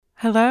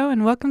Hello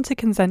and welcome to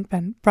Consent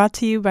Vent, brought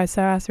to you by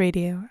SOAS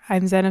Radio.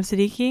 I'm Zainab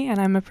Siddiqui and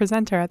I'm a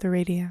presenter at the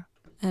radio.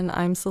 And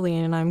I'm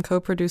Celine and I'm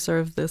co-producer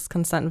of this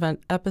Consent Vent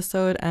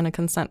episode and a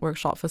consent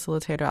workshop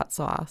facilitator at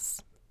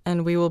SOAS.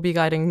 And we will be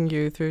guiding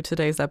you through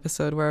today's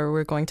episode where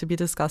we're going to be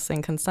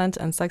discussing consent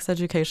and sex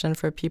education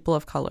for people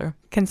of color.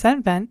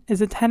 Consent Vent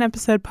is a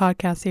 10-episode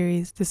podcast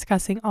series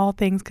discussing all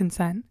things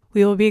consent.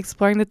 We will be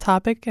exploring the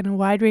topic in a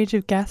wide range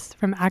of guests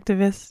from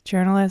activists,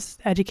 journalists,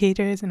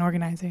 educators, and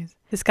organizers,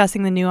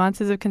 discussing the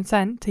nuances of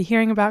consent to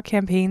hearing about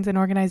campaigns and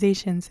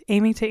organizations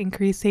aiming to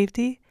increase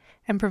safety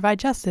and provide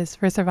justice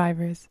for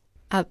survivors.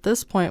 At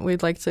this point,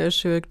 we'd like to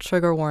issue a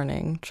trigger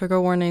warning. Trigger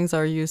warnings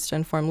are used to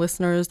inform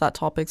listeners that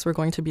topics we're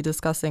going to be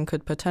discussing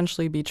could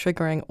potentially be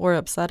triggering or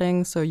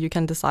upsetting, so you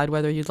can decide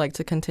whether you'd like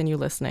to continue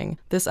listening.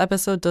 This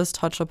episode does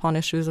touch upon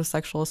issues of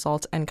sexual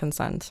assault and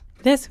consent.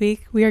 This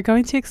week, we are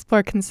going to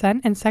explore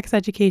consent and sex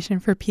education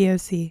for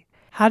POC.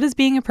 How does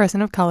being a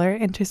person of color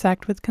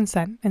intersect with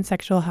consent and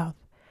sexual health?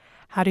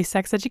 How do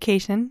sex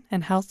education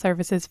and health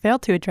services fail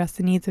to address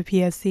the needs of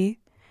POC?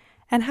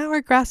 And how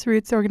are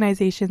grassroots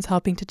organizations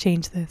helping to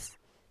change this?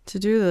 To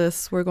do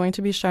this, we're going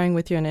to be sharing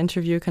with you an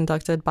interview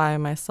conducted by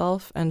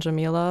myself and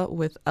Jamila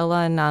with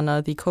Ella and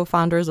Nana, the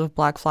co-founders of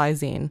Black Fly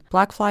Zine.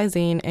 Black Fly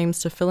Zine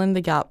aims to fill in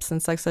the gaps in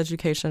sex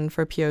education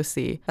for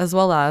POC, as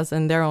well as,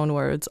 in their own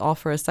words,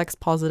 offer a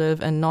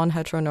sex-positive and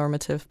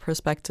non-heteronormative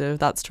perspective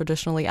that's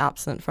traditionally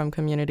absent from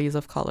communities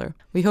of color.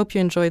 We hope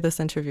you enjoy this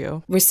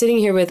interview. We're sitting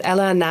here with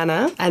Ella and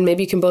Nana, and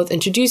maybe you can both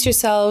introduce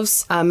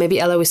yourselves. Maybe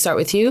Ella, we start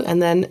with you,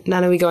 and then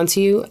Nana, we go on to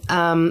you,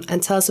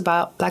 and tell us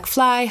about Black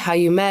Fly, how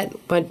you met,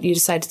 what you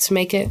decided to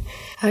make it.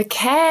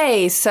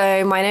 Okay,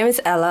 so my name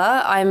is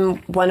Ella. I'm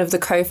one of the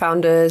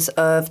co-founders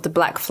of the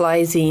Black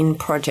Fly Zine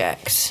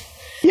project.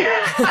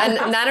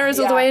 And Nana is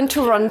all the way in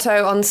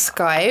Toronto on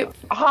Skype.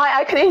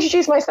 Hi, I can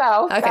introduce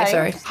myself. Okay, Thanks.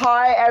 sorry.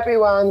 Hi,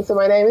 everyone. So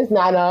my name is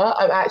Nana.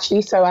 I'm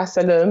actually SOAS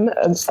alum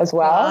as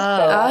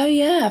well. Oh,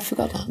 yeah, I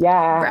forgot that.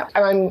 Yeah,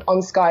 and I'm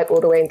on Skype all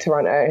the way in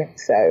Toronto,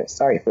 so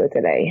sorry for the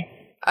delay.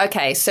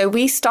 Okay, so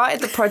we started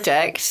the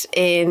project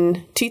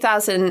in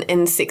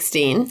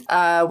 2016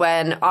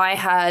 when I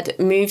had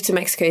moved to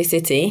Mexico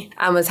City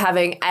and was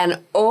having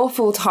an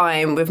awful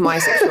time with my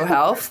sexual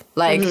health.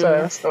 Like,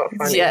 So that's not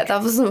funny. yeah,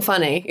 that wasn't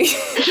funny.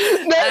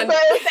 No, but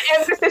the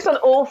emphasis on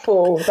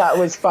awful, that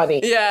was funny.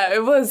 Yeah,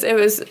 it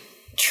was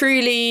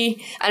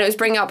truly, and it was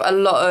bringing up a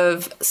lot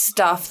of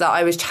stuff that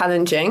I was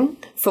challenging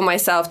for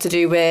myself to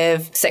do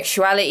with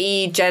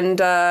sexuality,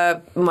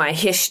 gender, my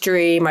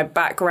history, my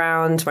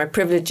background, my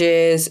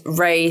privileges,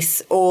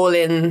 race, all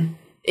in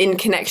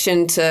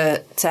connection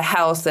to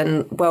health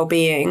and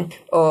well-being,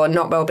 or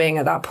not well-being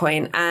at that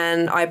point.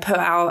 And I put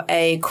out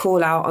a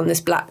call out on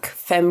this Black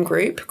femme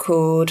group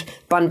called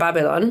Bun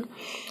Babylon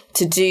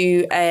to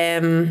do,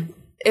 it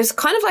was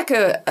kind of like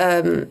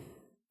a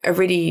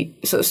really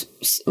sort of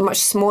much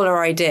smaller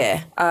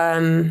idea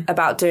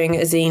about doing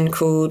a zine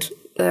called,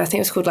 I think it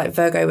was called like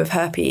Virgo with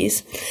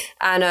Herpes.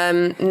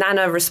 And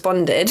Nana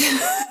responded.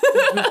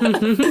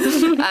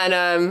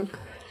 And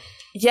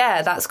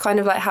yeah, that's kind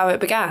of like how it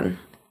began.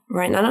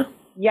 Right, Nana?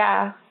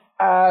 Yeah.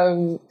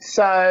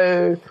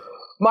 So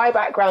my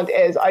background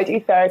is I do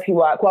therapy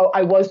work. Well,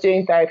 I was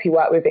doing therapy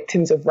work with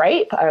victims of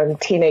rape,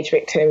 teenage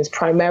victims,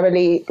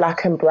 primarily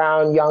Black and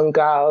brown young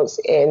girls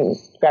in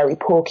very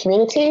poor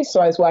communities. So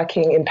I was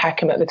working in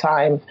Peckham at the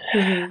time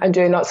and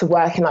doing lots of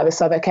work in like the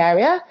Southwark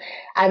area.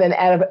 And then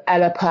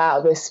Ella put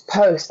out this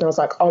post and I was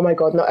like, oh my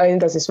God, not only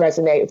does this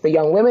resonate with the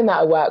young women that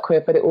I work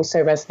with, but it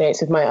also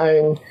resonates with my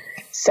own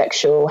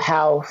sexual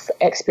health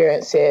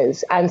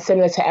experiences. And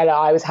similar to Ella,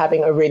 I was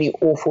having a really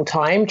awful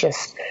time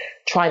just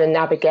trying to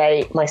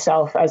navigate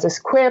myself as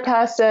a queer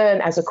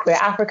person, as a queer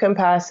African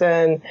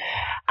person,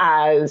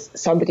 as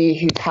somebody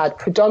who'd had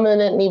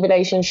predominantly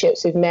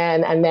relationships with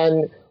men and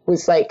then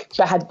was like,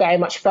 but had very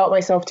much felt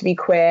myself to be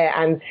queer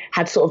and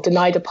had sort of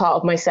denied a part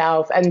of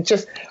myself and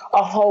just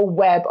a whole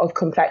web of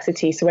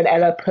complexity. So when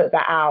Ella put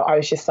that out, I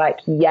was just like,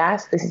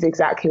 yes, this is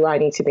exactly where I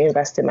need to be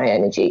investing my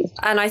energy.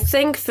 And I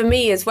think for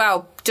me as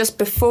well, just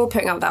before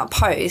putting up that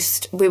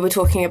post, we were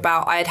talking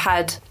about I'd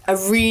had a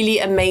really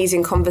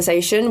amazing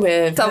conversation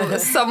with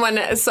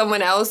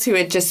someone else who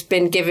had just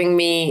been giving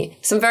me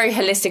some very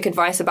holistic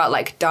advice about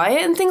like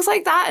diet and things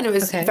like that. And it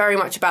was very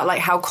much about like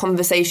how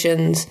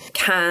conversations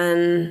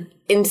can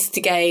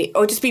instigate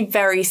or just be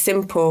very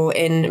simple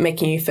in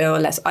making you feel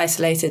less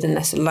isolated and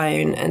less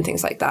alone and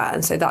things like that.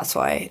 And so that's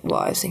what I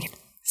was thinking.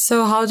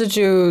 So how did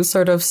you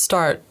sort of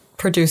start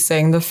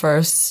producing the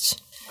first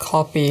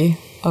copy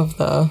of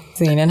the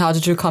zine and how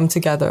did you come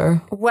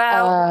together?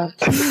 Well,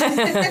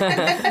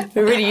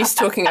 we're really used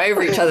to talking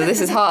over each other. This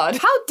is hard.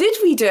 How did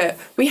we do it?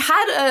 We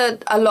had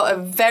a lot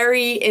of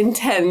very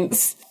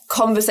intense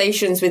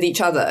conversations with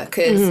each other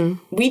because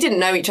we didn't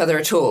know each other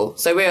at all.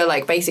 So we were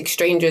like basic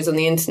strangers on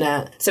the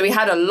internet. So we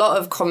had a lot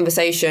of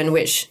conversation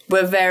which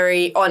were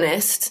very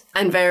honest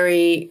and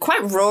very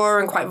quite raw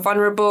and quite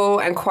vulnerable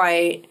and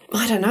quite,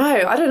 I don't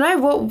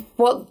know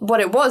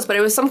what it was, but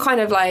it was some kind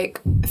of like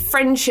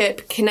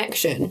friendship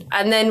connection.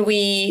 And then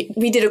we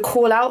did a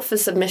call out for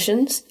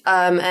submissions,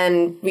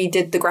 and we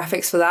did the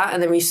graphics for that.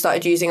 And then we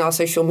started using our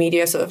social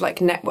media sort of like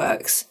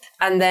networks.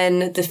 And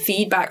then the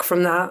feedback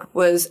from that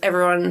was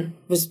everyone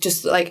was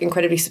just like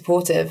incredibly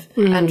supportive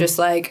and just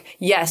like,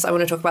 yes, I want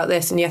to talk about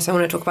this. And yes, I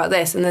want to talk about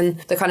this. And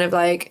then the kind of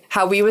like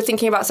how we were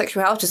thinking about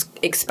sexual health just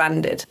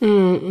expanded.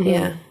 Mm-hmm.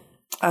 Yeah.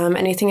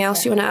 Anything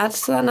else you want to add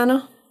to that,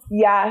 Nana?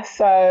 Yeah.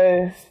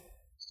 So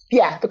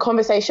the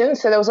conversation.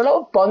 So there was a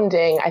lot of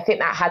bonding. I think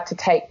that had to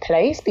take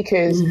place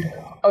because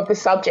of the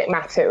subject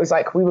matter. It was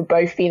like we were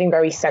both feeling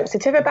very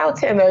sensitive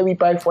about it, and though we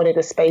both wanted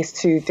a space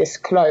to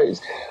disclose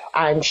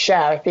and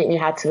share, I think we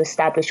had to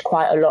establish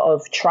quite a lot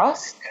of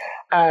trust.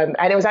 And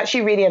it was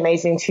actually really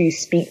amazing to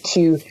speak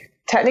to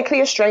technically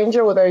a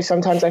stranger, although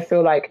sometimes I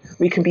feel like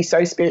we can be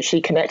so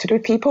spiritually connected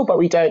with people, but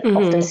we don't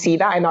often see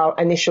that in our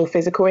initial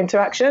physical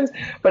interactions.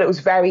 But it was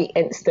very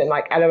instant.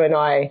 Like Ella and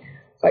I,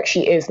 like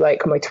she is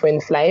like my twin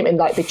flame in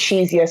like the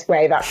cheesiest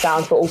way that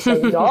sounds, but also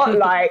not.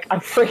 Like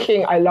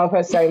I love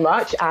her so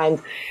much,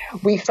 and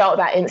we felt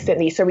that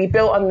instantly. So we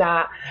built on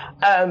that.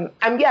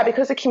 And yeah,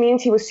 because the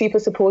community was super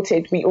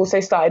supported, we also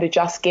started a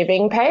Just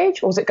Giving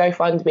page. Or was it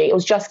GoFundMe? It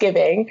was Just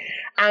Giving.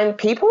 And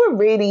people were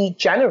really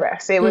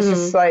generous. It was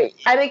just like,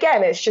 and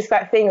again, it's just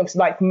that thing of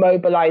like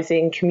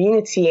mobilizing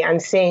community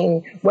and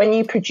seeing when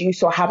you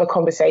produce or have a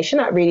conversation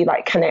that really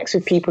like connects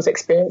with people's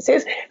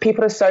experiences,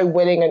 people are so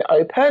willing and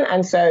open.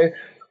 And so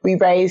we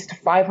raised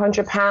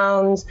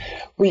 £500.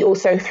 We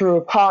also threw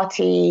a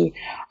party.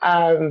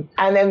 And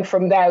then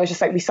from there, it was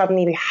just like we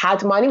suddenly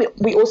had money.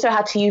 We also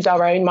had to use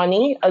our own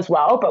money as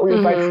well, but we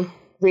were both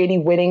really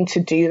willing to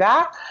do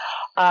that.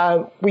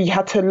 We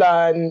had to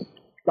learn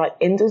like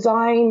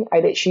InDesign. I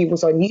literally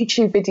was on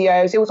YouTube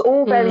videos. It was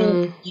all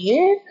very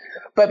new,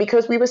 but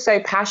because we were so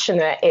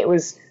passionate, it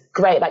was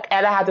great. Like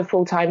Ella had a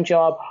full-time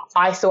job.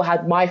 I still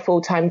had my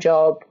full-time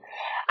job.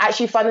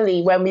 Actually,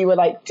 funnily, when we were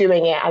like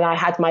doing it and I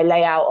had my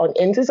layout on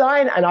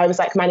InDesign and I was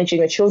like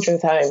managing a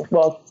children's home,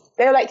 well,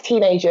 they were like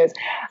teenagers,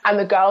 and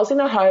the girls in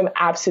the home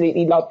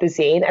absolutely loved the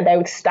zine, and they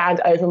would stand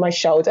over my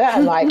shoulder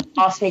and like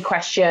ask me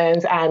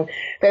questions. And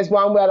there's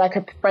one where like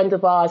a friend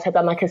of ours had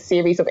done like a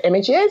series of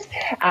images,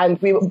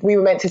 and we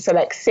were meant to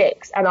select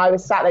 6, and I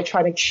was sat there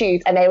trying to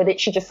choose, and they were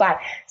literally just like,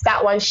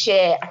 that one's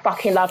shit, I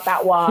fucking love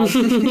that one.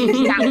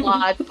 That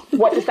one,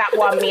 what does that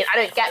one mean? I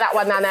don't get that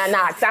one,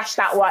 nah, dash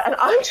that one. And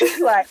I'm just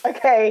like,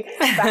 okay,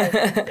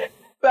 thanks.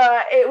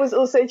 But it was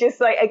also just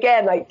like,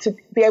 again, like to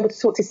be able to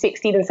talk to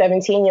 16 and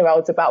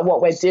 17-year-olds about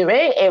what we're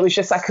doing, it was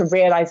just like a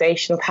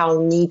realization of how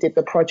needed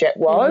the project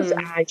was,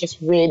 and just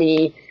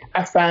really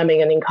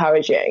affirming and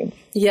encouraging.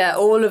 Yeah,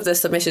 all of the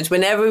submissions,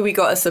 whenever we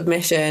got a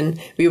submission,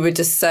 we were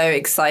just so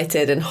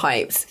excited and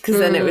hyped, because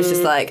then it was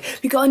just like,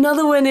 we got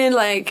another one in,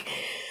 like,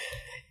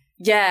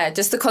 yeah,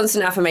 just the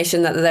constant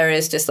affirmation that there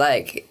is just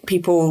like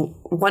people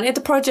wanted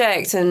the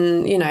project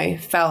and, you know,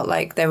 felt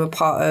like they were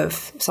part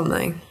of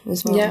something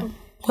as well. Yeah.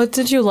 What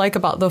did you like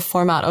about the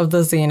format of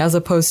the zine as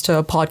opposed to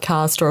a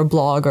podcast or a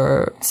blog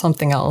or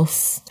something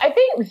else? I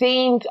think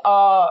zines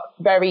are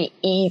very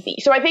easy.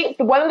 So I think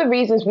one of the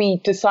reasons we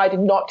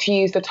decided not to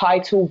use the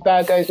title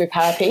Virgos with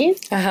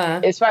Herpes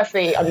is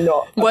firstly, I'm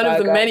not one Virgo.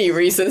 of the many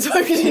reasons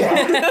why we did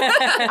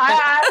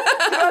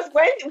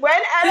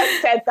when Ella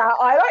said that,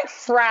 I like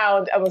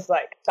frowned and was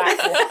like, that's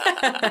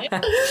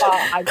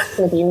I'm just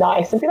going to be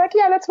nice and be like,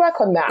 yeah, let's work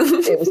on that.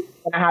 It was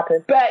going to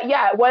happen. But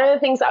yeah, one of the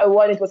things that I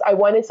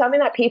wanted something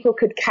that people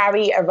could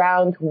carry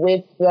around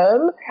with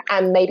them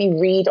and maybe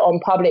read on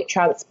public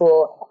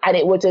transport, and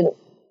it wouldn't,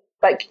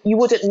 like, you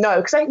wouldn't know.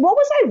 Because what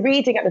was I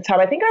reading at the time?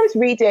 I think I was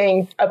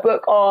reading a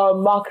book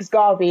on Marcus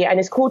Garvey, and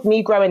it's called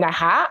Negro in a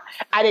Hat.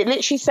 And it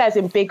literally says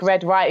in big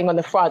red writing on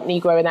the front,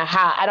 Negro in a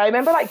Hat. And I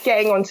remember like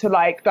getting onto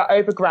like the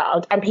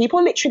overground and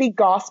people literally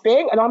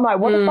gasping. And I'm like,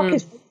 what the fuck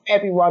is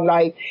everyone?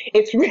 Like,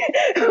 it's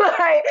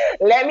like,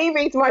 let me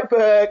read my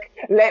book.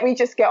 Let me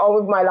just get on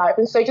with my life.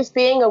 And so just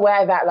being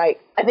aware that,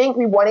 like, I think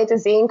we wanted a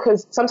zine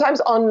because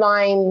sometimes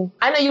online,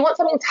 I know you want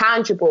something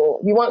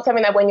tangible. You want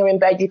something that when you're in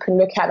bed, you can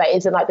look at that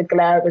isn't like the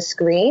glare of a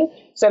screen.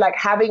 So like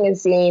having a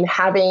zine,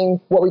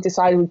 having what we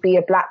decided would be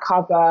a black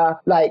cover,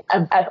 like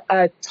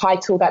a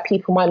title that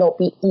people might not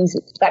be easy,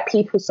 that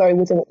people,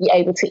 wouldn't be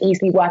able to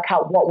easily work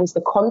out what was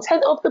the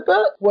content of the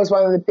book, was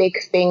one of the big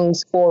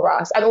things for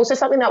us. And also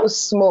something that was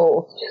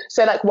small.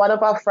 So like one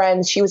of our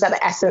friends, she was at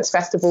the Essence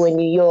Festival in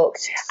New York,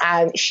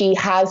 and she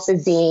has the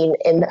zine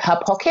in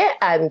her pocket,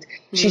 and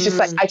she's just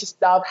like, I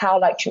just love how,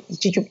 like, do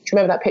you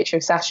remember that picture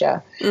of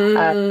Sasha?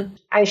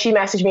 And she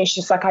messaged me, she's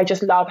just like, I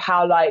just love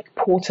how like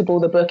portable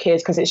the book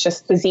is, because it's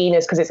just, the zine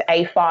is because it's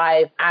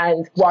A5.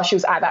 And while she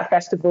was at that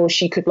festival,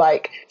 she could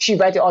like, she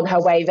read it on her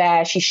way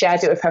there. She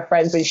shared it with her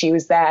friends when she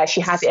was there. She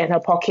had it in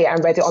her pocket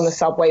and read it on the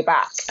subway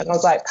back. And I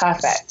was like,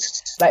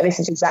 perfect. Like, this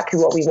is exactly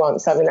what we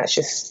want. Something that's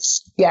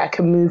just, yeah,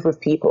 can move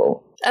with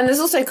people. And there's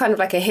also kind of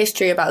like a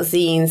history about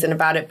zines and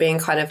about it being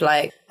kind of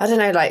like, I don't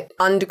know, like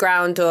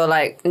underground or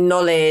like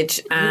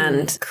knowledge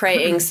and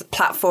creating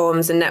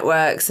platforms and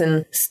networks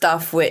and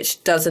stuff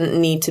which doesn't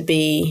need to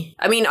be.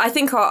 I mean, I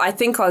think our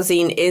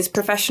zine is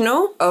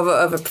professional of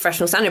a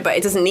professional standard, but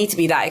it doesn't need to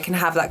be that. It can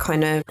have that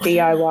kind of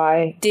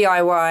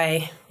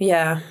DIY.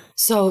 Yeah.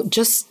 So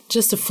just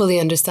to fully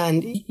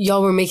understand,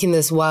 y'all were making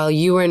this while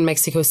you were in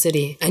Mexico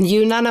City, and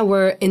you, Nana,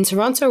 were in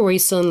Toronto, or were you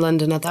still in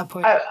London at that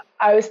point?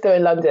 I was still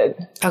in London.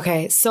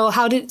 Okay,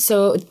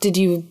 so did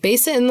you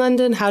base it in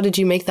London? How did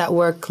you make that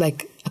work,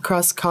 like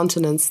across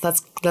continents?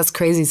 That's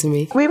crazy to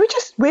me. We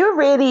were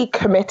really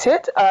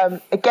committed.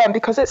 Again,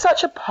 because it's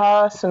such a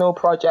personal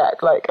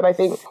project. Like, and I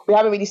think we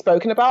haven't really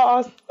spoken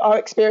about our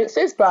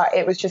experiences, but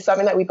it was just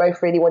something that we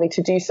both really wanted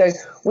to do. So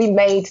we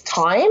made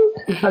time.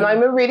 And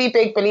I'm a really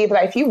big believer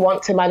that if you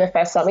want to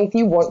manifest something, if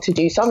you want to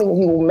do something,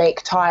 you will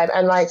make time.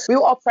 And like, we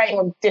were operating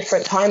on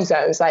different time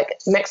zones. Like,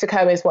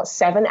 Mexico is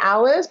 7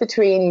 hours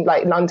between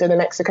like London and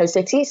Mexico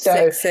City.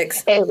 So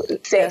six.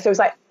 It was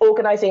like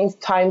organizing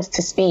times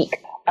to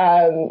speak.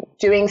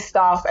 Doing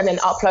stuff and then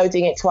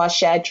uploading it to our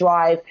shared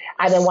drive,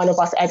 and then one of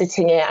us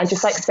editing it and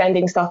just like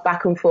sending stuff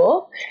back and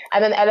forth.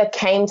 And then Ella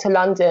came to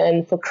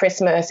London for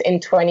Christmas in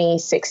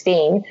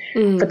 2016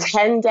 for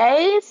 10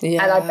 days.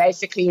 And I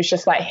basically was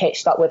just like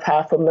hitched up with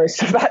her for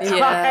most of that time.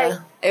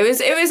 Yeah.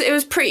 It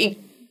was pretty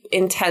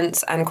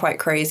intense and quite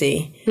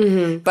crazy.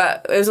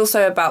 But it was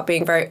also about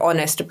being very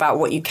honest about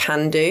what you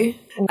can do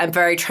and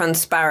very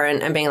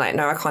transparent and being like,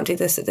 no, I can't do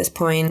this at this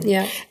point.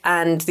 Yeah.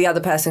 And the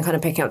other person kind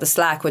of picking up the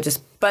slack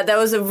but there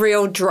was a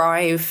real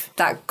drive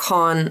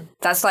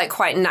that's like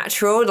quite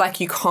natural.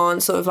 Like, you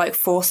can't sort of like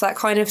force that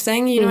kind of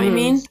thing, you know what I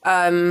mean?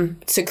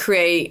 To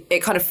create,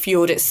 it kind of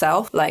fueled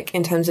itself, like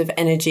in terms of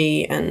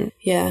energy and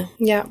yeah.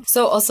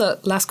 So also,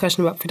 last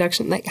question about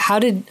production. Like, how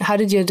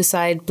did you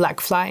decide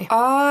Black Fly?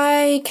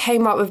 I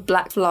came up with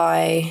Black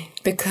Fly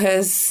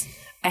because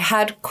I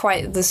had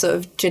quite the sort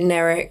of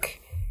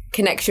generic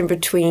connection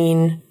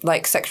between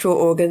like sexual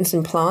organs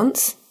and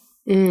plants.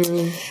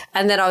 And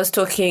then I was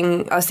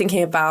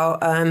thinking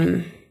about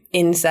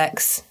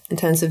insects in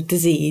terms of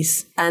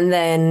disease. And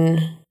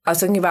then I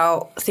was thinking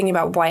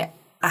about white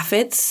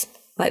aphids,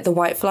 like the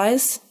white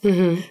flies.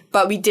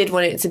 But we did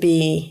want it to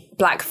be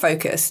black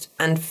focused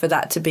and for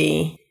that to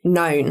be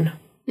known.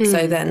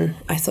 So then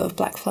I thought of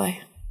Black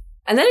Fly.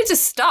 And then it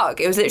just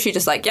stuck. It was literally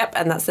just like, yep,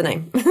 and that's the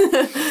name.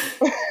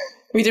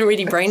 We didn't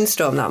really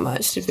brainstorm that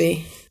much, did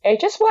we? It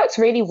just works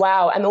really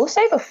well. And also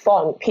the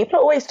font. People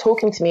are always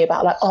talking to me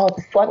about like, oh,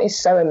 the font is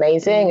so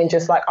amazing and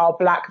just like our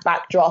black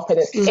backdrop. And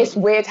it's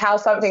weird how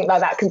something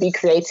like that can be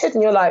created.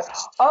 And you're like,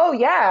 oh,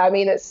 yeah, I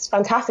mean, it's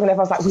fantastic. And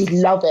everyone's like, we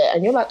love it.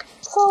 And you're like,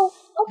 oh,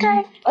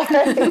 okay.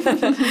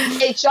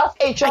 It just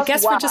I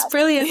guess we're just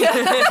brilliant.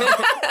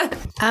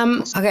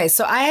 Okay,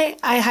 so I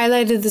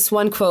highlighted this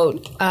one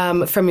quote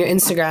from your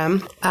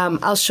Instagram.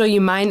 I'll show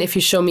you mine if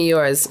you show me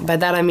yours. By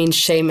that I mean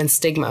shame and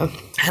stigma.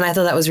 And I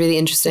thought that was really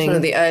interesting. One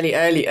of the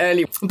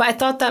early. But I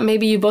thought that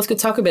maybe you both could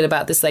talk a bit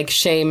about this, like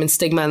shame and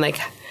stigma, and like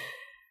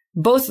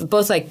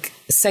both like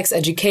sex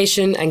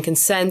education and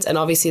consent, and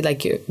obviously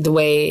like the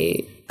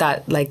way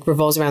that like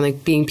revolves around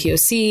like being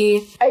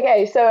POC.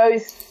 Okay, so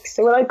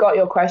when I got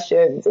your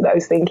questions, and I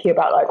was thinking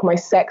about like my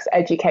sex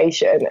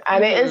education,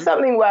 and it is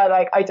something where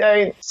like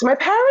so my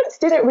parents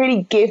didn't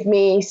really give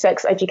me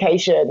sex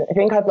education. I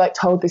think I've like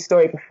told this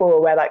story before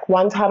where like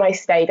one time I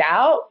stayed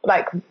out,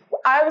 like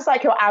I was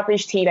like your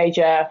average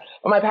teenager,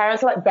 but my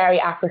parents are like very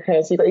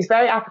African. So you've got these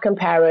very African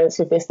parents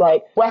with this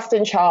like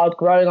Western child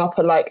growing up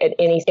in like an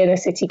inner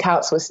city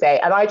council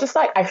estate. And I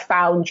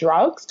found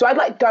drugs. So I'd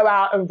like go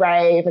out and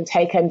rave and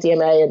take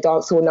MDMA and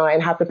dance all night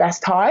and have the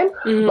best time.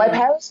 My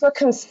parents were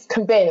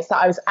convinced that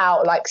I was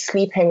out like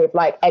sleeping with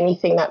like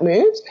anything that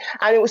moved.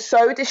 And it was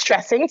so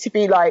distressing to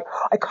be like,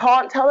 I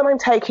can't tell them I'm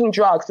taking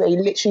drugs. They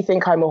literally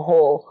think I'm a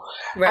whore.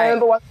 Right. I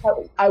remember one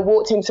time I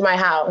walked into my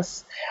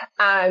house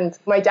and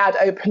my dad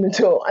opened the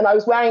door and I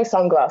was wearing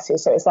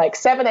sunglasses. So it's like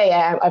 7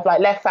 a.m. I've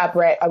like left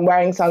fabric. I'm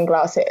wearing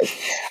sunglasses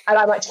and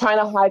I'm like trying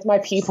to hide my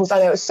pupils. I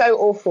know it was so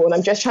awful. And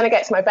I'm just trying to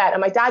get to my bed.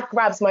 And my dad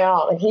grabs my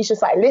arm and he's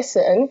just like,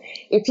 listen,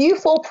 if you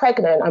fall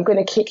pregnant, I'm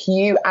going to kick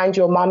you and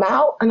your mum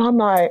out. And I'm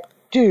like,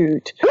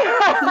 dude, and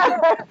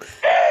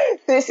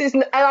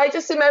I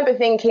just remember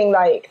thinking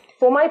like,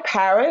 for my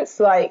parents,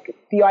 like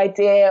the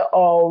idea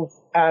of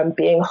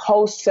being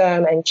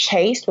wholesome and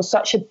chaste was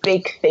such a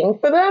big thing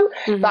for them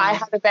that I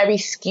had a very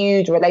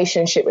skewed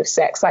relationship with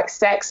sex. Like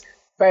sex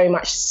very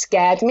much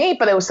scared me,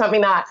 but it was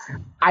something that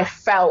I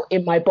felt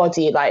in my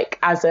body, like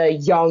as a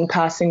young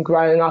person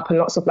growing up and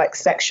lots of like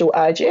sexual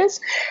urges.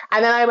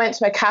 And then I went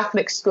to a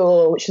Catholic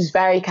school, which was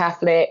very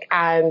Catholic.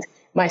 And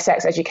my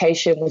sex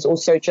education was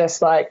also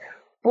just like,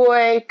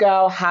 boy,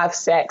 girl, have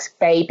sex,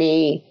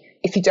 baby.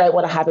 If you don't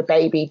want to have a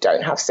baby,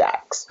 don't have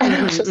sex. And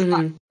I was just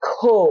like,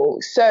 cool.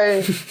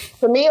 So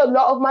for me, a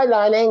lot of my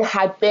learning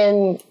had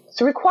been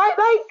through quite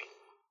like,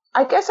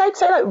 I guess I'd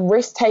say like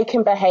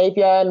risk-taking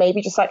behavior,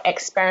 maybe just like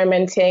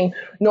experimenting,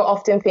 not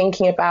often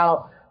thinking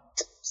about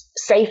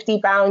safety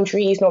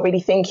boundaries, not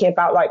really thinking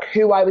about like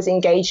who I was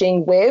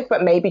engaging with,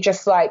 but maybe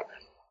just like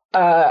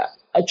a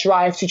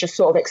drive to just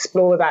sort of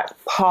explore that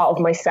part of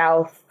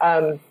myself.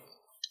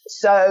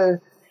 So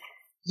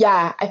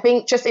yeah, I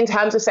think just in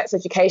terms of sex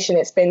education,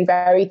 it's been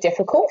very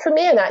difficult for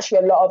me. And actually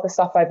a lot of the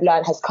stuff I've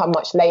learned has come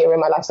much later in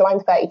my life. So I'm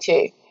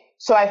 32.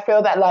 So I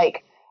feel that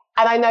like,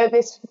 and I know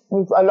this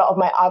with a lot of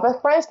my other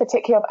friends,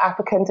 particularly of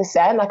African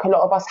descent, like a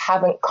lot of us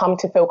haven't come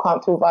to feel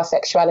comfortable with our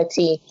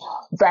sexuality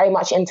very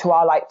much into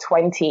our like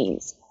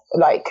 20s,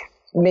 like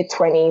mid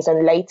 20s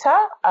and later.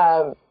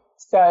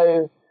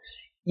 So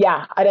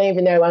yeah, I don't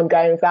even know where I'm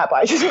going with that, but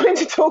I just wanted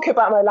to talk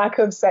about my lack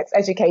of sex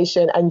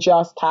education and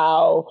just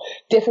how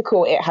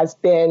difficult it has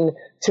been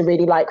to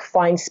really like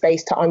find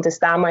space to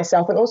understand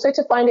myself and also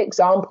to find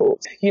examples.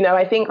 You know,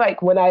 I think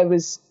like when I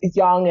was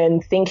young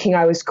and thinking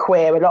I was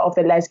queer, a lot of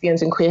the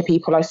lesbians and queer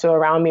people I saw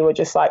around me were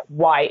just like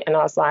white. And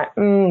I was like,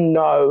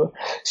 no.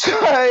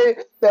 So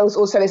there was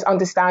also this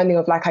understanding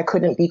of like, I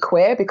couldn't be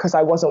queer because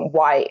I wasn't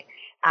white.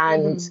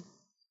 And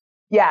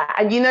yeah,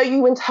 and you know,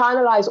 you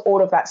internalize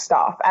all of that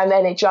stuff. And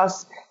then it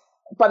just,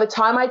 by the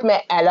time I'd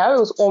met Ella, it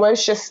was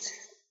almost just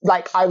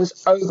like I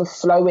was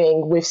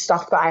overflowing with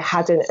stuff that I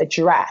hadn't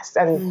addressed.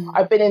 And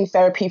I've been in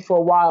therapy for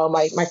a while.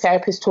 My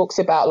therapist talks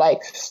about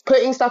like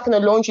putting stuff in a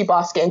laundry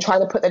basket and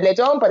trying to put the lid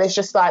on, but it's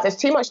just like, there's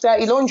too much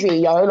dirty laundry,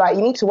 yo. Like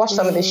you need to wash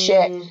some of this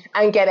shit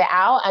and get it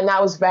out. And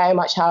that was very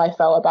much how I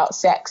felt about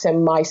sex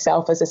and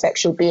myself as a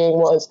sexual being,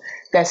 was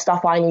there's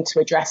stuff I need to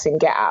address and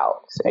get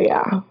out. So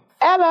yeah.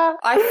 Ella.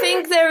 I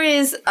think there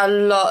is a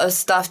lot of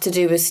stuff to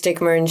do with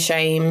stigma and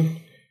shame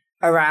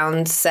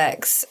around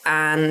sex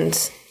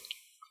and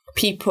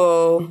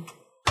people.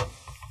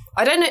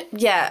 I don't know.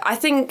 Yeah, I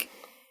think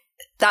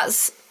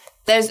there's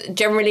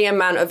generally an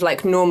amount of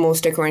like normal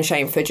stigma and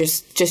shame for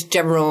just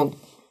general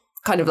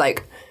kind of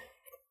like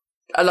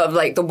a lot of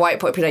like the white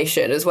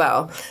population as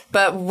well.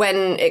 But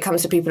when it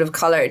comes to people of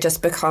color, it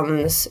just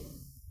becomes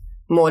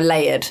more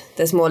layered.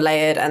 There's more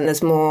layered and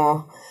there's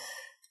more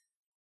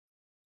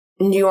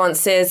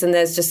nuances, and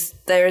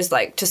there is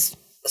like just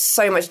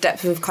so much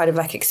depth of kind of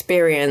like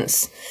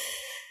experience,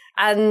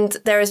 and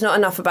there is not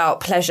enough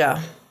about pleasure,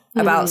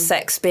 about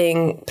sex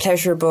being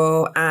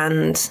pleasurable,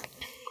 and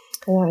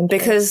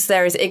because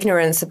there is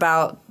ignorance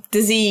about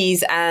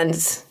disease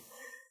and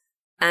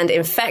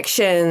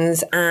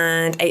infections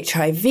and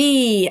HIV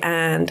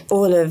and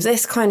all of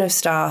this kind of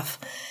stuff.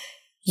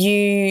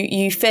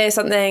 You fear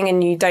something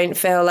and you don't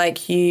feel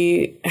like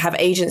you have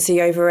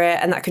agency over it,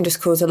 and that can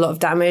just cause a lot of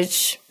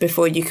damage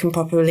before you can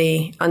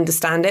properly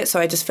understand it. So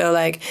I just feel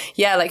like,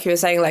 yeah, like you were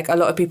saying, like a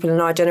lot of people in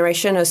our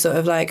generation are sort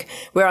of like,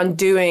 we're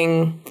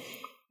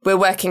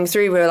working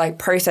through, we're like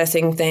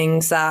processing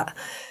things that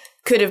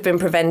could have been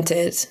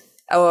prevented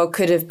or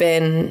could have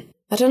been,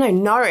 I don't know,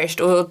 nourished,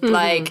 or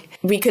like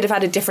we could have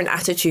had a different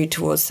attitude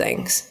towards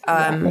things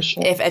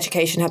if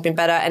education had been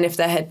better, and if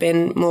there had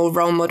been more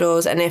role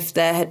models, and if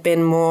there had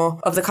been more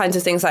of the kinds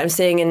of things that I'm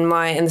seeing in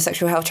the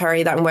sexual health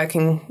charity that I'm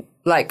working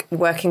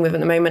with at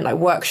the moment, like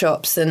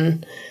workshops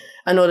and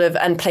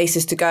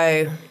places to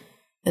go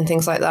and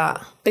things like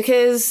that.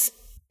 Because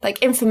like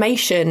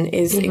information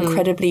is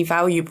incredibly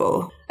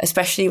valuable,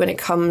 especially when it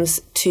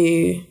comes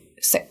to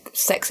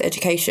sex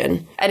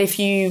education. And if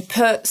you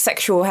put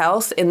sexual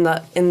health in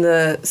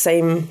the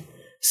same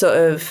sort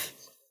of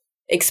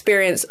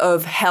experience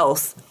of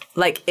health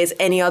like it's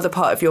any other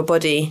part of your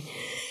body,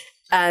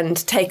 and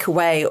take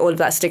away all of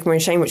that stigma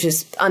and shame which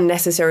is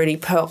unnecessarily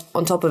put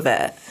on top of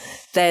it,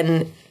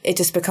 then it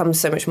just becomes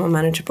so much more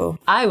manageable.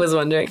 I was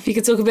wondering if you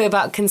could talk a bit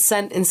about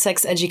consent in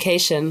sex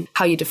education,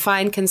 how you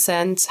define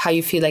consent, how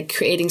you feel like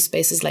creating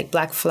spaces like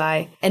Black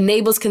Fly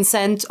enables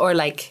consent, or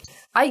like...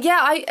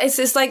 It's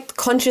just like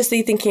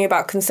consciously thinking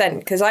about consent,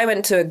 because I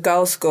went to a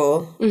girls'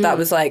 school that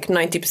was like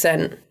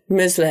 90%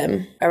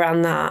 Muslim,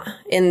 around that,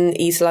 in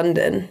East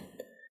London.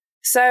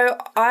 So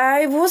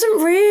I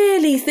wasn't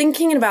really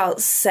thinking about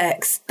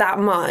sex that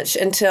much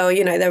until,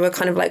 you know, there were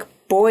kind of like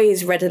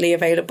boys readily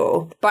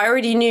available. But I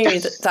already knew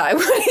that I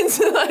wanted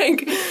to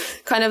like,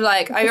 kind of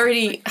like, I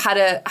already had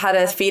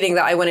a feeling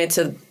that I wanted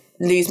to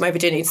lose my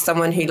virginity to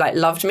someone who like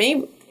loved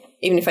me,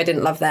 even if I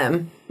didn't love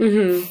them.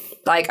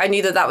 Like, I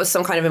knew that was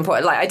some kind of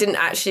important, like, I didn't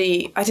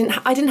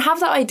have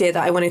that idea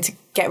that I wanted to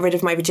get rid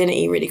of my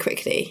virginity really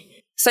quickly.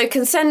 So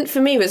consent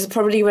for me was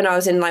probably when I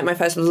was in like my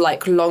first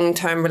like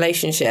long-term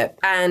relationship,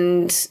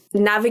 and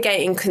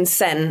navigating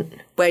consent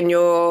when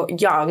you're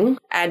young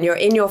and you're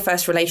in your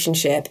first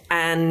relationship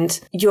and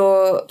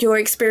you're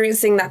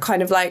experiencing that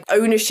kind of like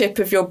ownership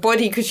of your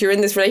body because you're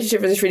in this relationship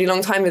for this really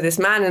long time with this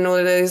man, and all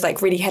of those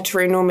like really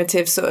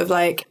heteronormative sort of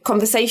like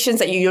conversations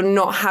that you're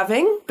not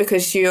having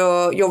because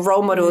your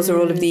role models are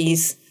all of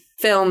these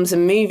films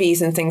and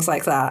movies and things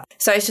like that.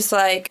 So it's just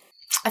like,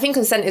 I think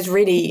consent is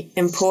really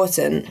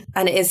important,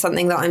 and it is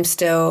something that I'm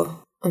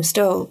still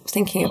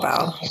thinking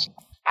about.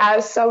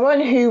 As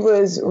someone who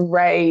was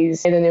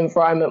raised in an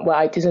environment where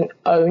I didn't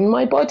own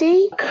my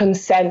body,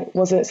 consent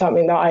wasn't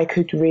something that I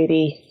could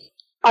really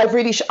I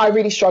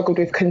really struggled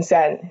with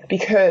consent,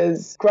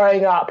 because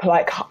growing up,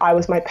 like, I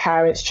was my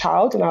parents'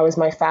 child and I was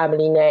my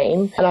family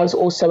name, and I was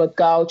also a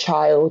girl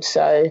child.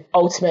 So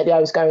ultimately I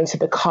was going to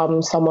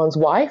become someone's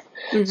wife.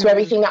 So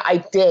everything that I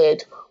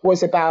did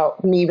was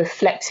about me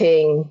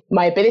reflecting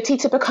my ability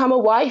to become a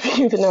wife,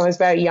 even though I was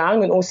very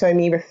young, and also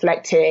me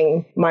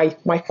reflecting my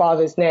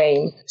father's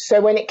name. So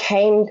when it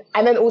came,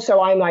 and then also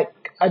I'm like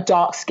a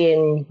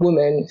dark-skinned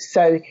woman.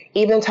 So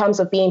even in terms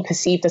of being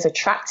perceived as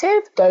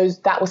attractive,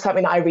 that was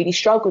something that I really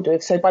struggled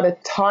with. So by the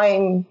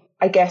time,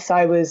 I guess,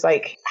 I was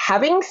like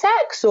having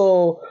sex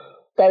or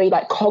very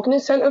like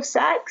cognizant of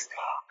sex,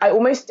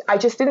 I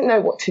just didn't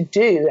know what to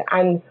do.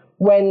 And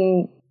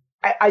when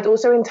I'd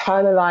also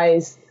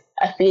internalized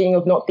a feeling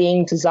of not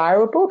being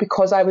desirable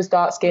because I was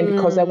dark-skinned,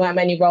 because there weren't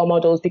many role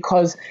models,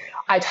 because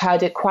I'd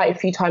heard it quite a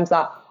few times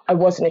that I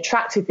wasn't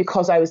attractive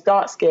because I was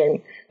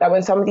dark-skinned, that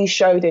when somebody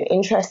showed an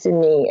interest in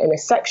me in a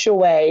sexual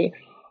way,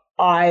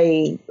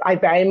 I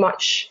very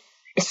much,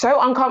 it's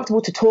so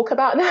uncomfortable to talk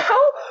about now,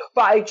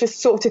 but I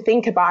just sort of to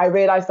think about, I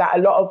realized that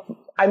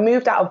I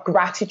moved out of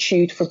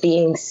gratitude for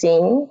being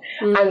seen.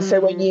 And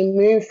so when you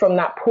move from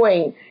that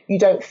point, you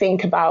don't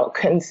think about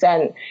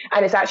consent.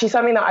 And it's actually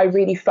something that I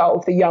really felt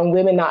with the young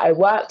women that I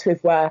worked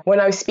with, where when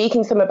I was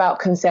speaking to them about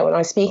consent, when I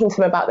was speaking to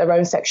them about their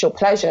own sexual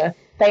pleasure,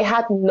 they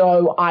had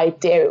no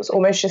idea. It was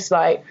almost just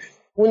like,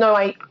 well, no,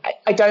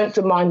 I don't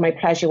demand my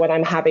pleasure when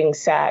I'm having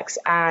sex.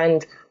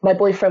 And my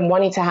boyfriend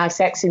wanted to have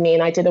sex with me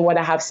and I didn't want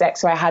to have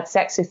sex, so I had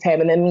sex with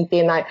him. And then me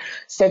being like,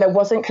 so there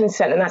wasn't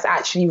consent and that's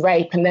actually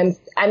rape. And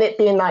it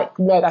being like,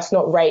 no, that's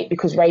not rape,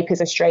 because rape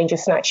is a stranger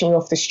snatching you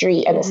off the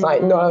street. And it's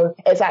like, no,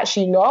 it's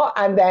actually not.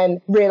 And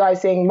then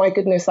realizing, my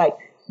goodness, like,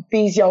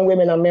 these young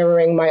women are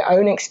mirroring my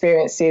own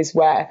experiences,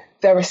 where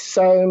there are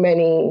so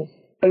many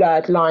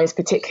blurred lines,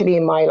 particularly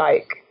in my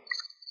like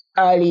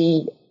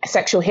early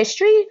sexual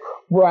history,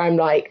 where I'm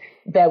like,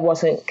 there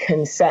wasn't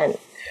consent.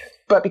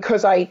 But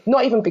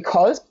not even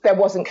because there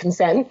wasn't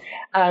consent,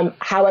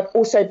 however,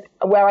 also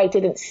where I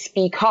didn't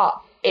speak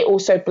up, it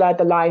also blurred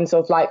the lines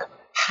of like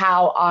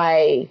how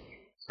I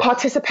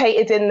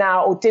participated in that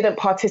or didn't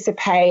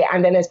participate.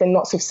 And then there's been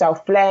lots of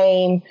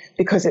self-blame,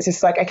 because it's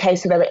just like, okay,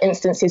 so there were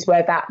instances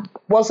where that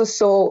was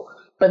assault,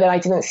 but then I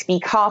didn't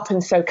speak up.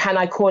 And so can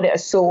I call it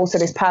assault? So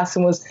this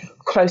person was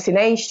close in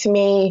age to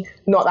me,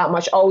 not that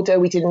much older.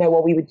 We didn't know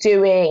what we were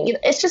doing. You know,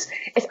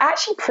 it's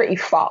actually pretty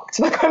fucked.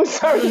 Like, I'm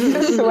sorry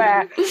to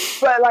swear.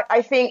 But like,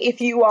 I think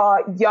if you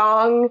are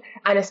young,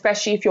 and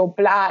especially if you're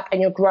Black and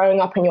you're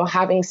growing up and you're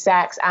having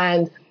sex,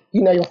 and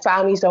you know, your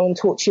families don't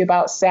talk to you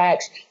about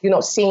sex, you're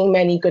not seeing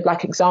many good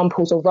like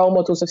examples or role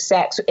models of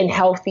sex in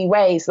healthy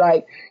ways,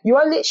 like, you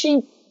are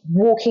literally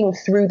walking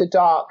through the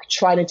dark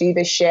trying to do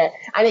this shit,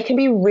 and it can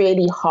be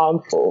really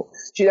harmful.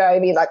 Do you know what I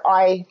mean? Like,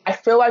 I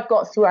feel I've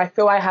got through, I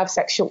feel I have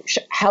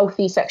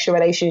healthy sexual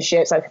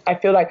relationships. I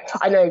feel like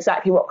I know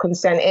exactly what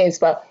consent is,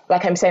 but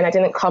like I'm saying, I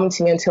didn't come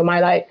to me until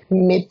my like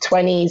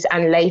mid-20s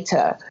and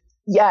later.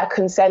 Yeah,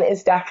 consent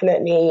is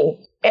definitely,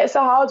 it's a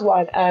hard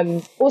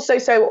one. Also,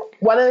 so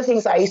one of the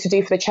things that I used to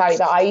do for the charity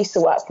that I used to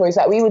work for is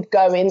that we would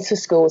go into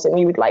schools and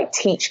we would like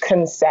teach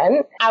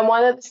consent. And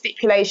one of the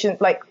stipulations,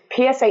 like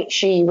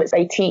PSHE, which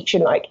they teach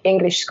in like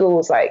English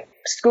schools, like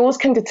schools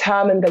can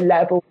determine the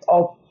level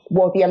of,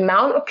 well, the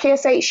amount of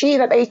PSHE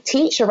that they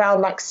teach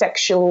around like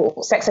sex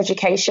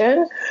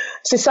education.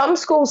 So some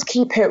schools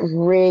keep it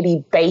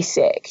really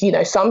basic. You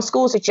know, some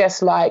schools are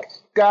just like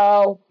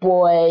girl,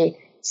 boy,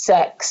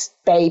 sex,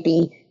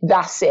 baby,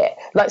 that's it.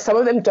 Like, some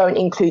of them don't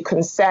include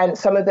consent,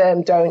 some of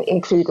them don't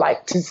include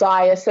like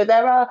desire.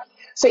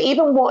 So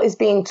even what is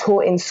being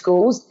taught in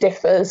schools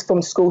differs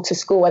from school to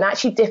school, and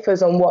actually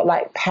differs on what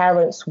like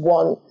parents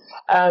want.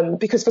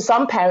 Because for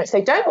some parents,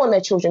 they don't want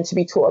their children to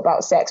be taught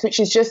about sex, which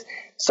is just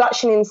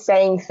such an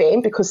insane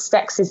thing, because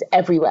sex is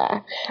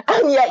everywhere.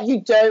 And yet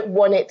you don't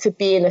want it to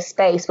be in a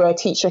space where a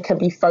teacher can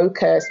be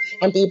focused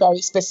and be very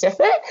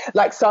specific.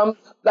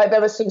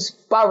 There were some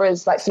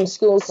boroughs, like some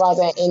schools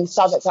rather in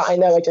Southwark that I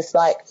know are just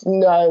like,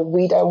 no,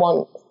 we don't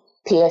want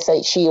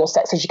PSHE or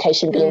sex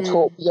education being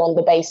taught beyond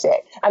the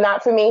basic. And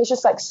that for me is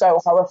just like so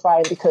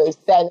horrifying, because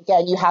then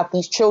again, you have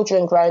these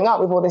children growing up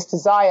with all this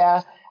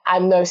desire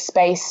and no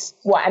space,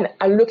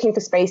 and looking for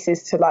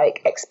spaces to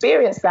like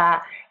experience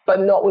that,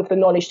 but not with the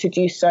knowledge to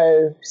do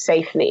so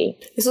safely.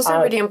 It's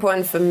also really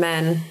important for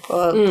men,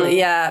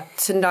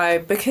 to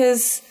know,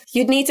 because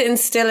you'd need to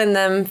instill in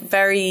them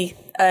very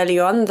early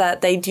on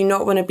that they do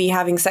not want to be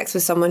having sex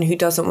with someone who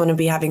doesn't want to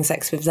be having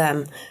sex with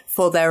them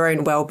for their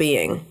own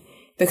well-being.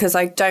 Because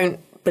I don't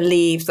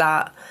believe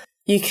that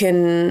you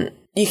can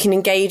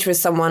engage with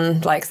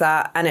someone like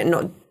that and it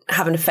not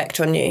have an effect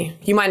on you.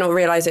 You might not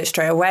realize it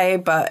straight away,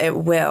 but it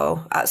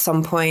will at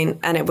some point,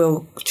 and it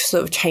will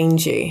sort of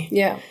change you.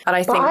 Yeah. And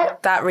I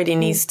think that really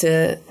needs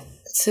to,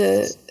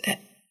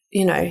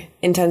 you know,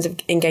 in terms of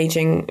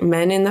engaging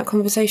men in that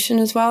conversation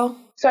as well.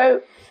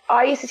 So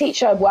I used to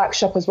teach a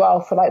workshop as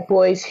well for like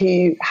boys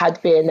who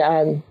had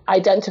been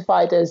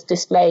identified as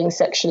displaying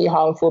sexually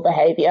harmful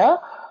behavior.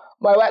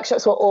 my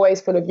workshops were always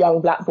full of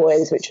young black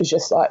boys, which was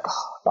just like,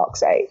 oh,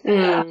 fuck's sake.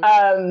 But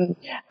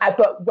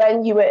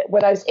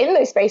when I was in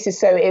those spaces,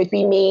 so it would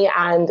be me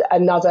and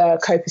another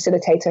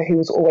co-facilitator who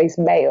was always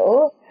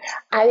male,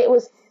 and it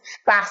was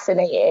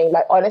fascinating.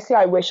 Like, honestly,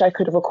 I wish I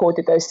could have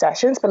recorded those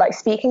sessions, but like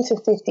speaking to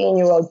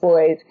 15-year-old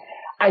boys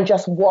and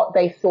just what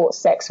they thought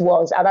sex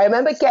was. And I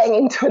remember getting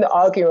into an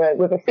argument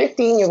with a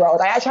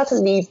 15-year-old. I actually had to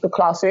leave the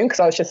classroom because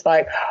I was just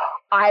like,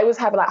 I was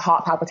having like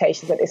heart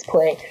palpitations at this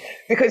point,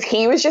 because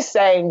he was just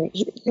saying,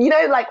 you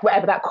know, like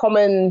whatever, that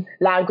common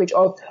language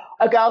of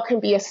a girl can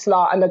be a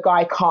slut and a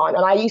guy can't.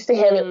 And I used to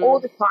hear it all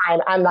the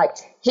time. And like,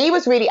 he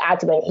was really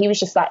adamant. He was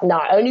just like,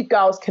 no, only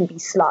girls can be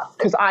sluts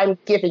because I'm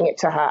giving it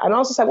to her. And I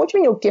was just like, what do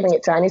you mean you're giving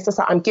it to her? And he's just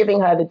like, I'm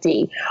giving her the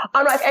D.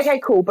 I'm like, okay,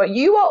 cool. But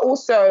you are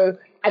also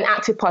an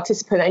active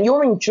participant and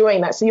you're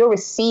enjoying that. So you're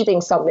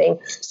receiving something.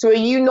 So are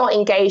you not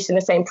engaged in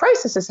the same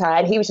process as her?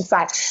 And he was just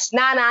like,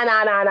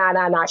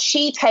 nah.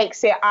 She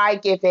takes it, I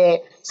give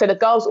it. So the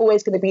girl's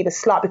always going to be the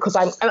slut because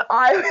and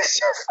I was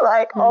just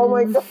like, oh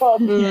my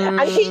God.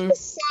 And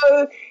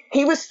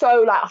he was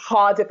so like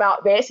hard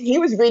about this. He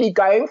was really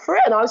going for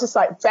it. And I was just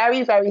like,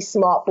 very, very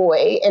smart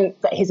boy in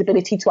his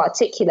ability to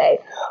articulate.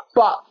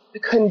 But the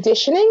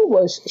conditioning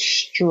was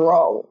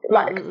strong.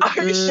 Like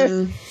I was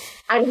just,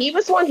 and he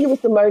was one who was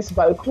the most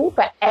vocal,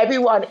 but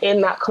everyone in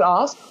that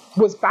class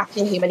was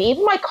backing him. And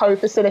even my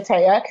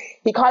co-facilitator,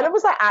 he kind of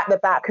was like at the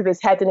back with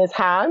his head in his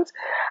hands.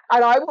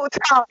 And I walked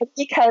out and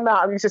he came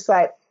out and he was just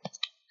like,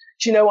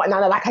 do you know what,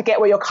 Nana, like I get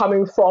where you're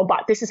coming from,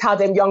 but this is how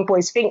them young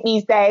boys think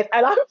these days.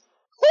 And I'm,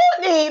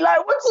 Courtney,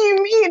 like, what do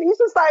you mean? He's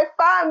just like,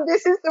 fam,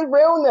 this is the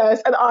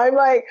realness. And I'm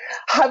like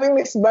having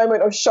this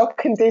moment of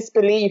shock and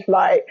disbelief,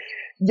 like,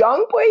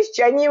 young boys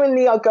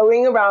genuinely are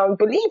going around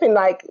believing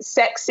like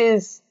sex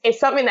is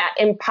something that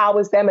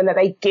empowers them and that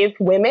they give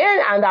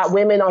women, and that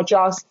women are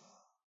just,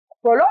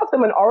 for a lot of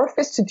them, an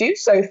orifice to do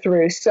so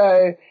through.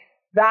 So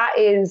that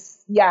is,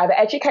 the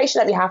education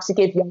that we have to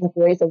give young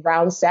boys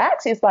around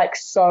sex is like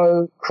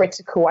so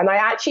critical. And I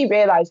actually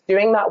realized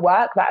doing that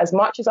work that as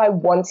much as I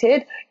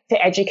wanted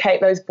to educate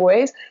those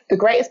boys, the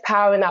greatest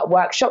power in that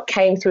workshop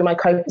came through my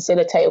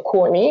co-facilitator,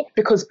 Courtney,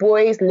 because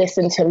boys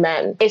listen to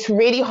men. It's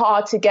really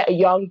hard to get a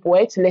young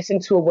boy to listen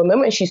to a woman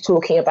when she's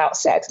talking about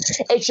sex.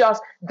 It's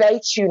just, they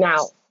tune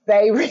out.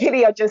 They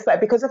really are just like,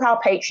 because of how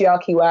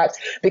patriarchy works,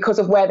 because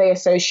of where they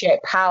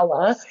associate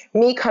power,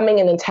 me coming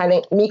in and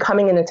telling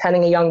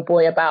a young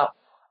boy about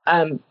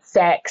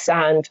sex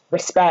and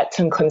respect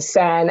and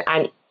consent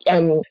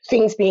and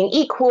things being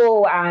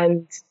equal,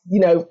 and,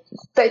 you know,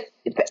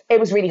 it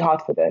was really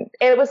hard for them.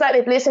 It was like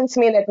they'd listen to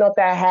me and they'd nod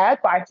their head,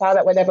 but I found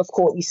that whenever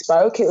Courtney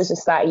spoke, it was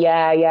just like,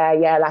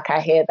 yeah, like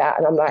I hear that.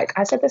 And I'm like,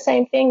 I said the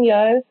same thing,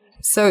 yo.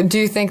 So do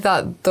you think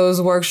that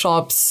those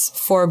workshops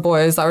for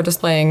boys that were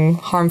displaying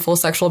harmful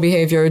sexual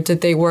behavior,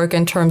 did they work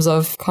in terms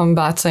of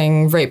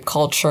combating rape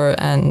culture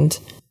and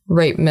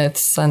rape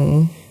myths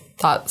and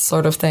that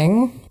sort of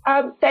thing?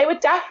 They were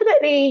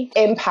definitely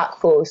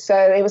impactful. So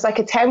it was like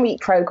a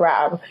 10-week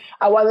program.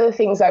 One of the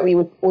things that we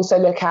would also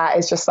look at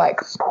is just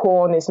like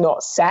porn is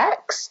not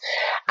sex.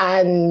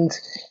 And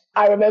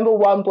I remember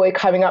one boy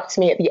coming up to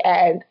me at the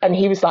end and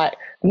he was like,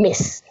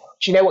 Miss,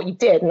 do you know what you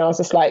did? And I was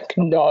just like,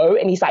 no.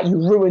 And he's like, you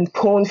ruined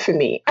porn for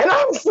me. And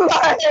I was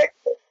like,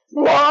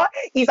 what?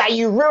 He's like,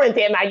 you ruined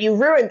it, man. You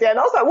ruined it. And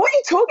I was like, what are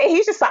you talking?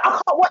 He's just like, I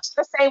can't watch it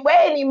the same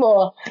way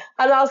anymore.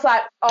 And I was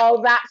like,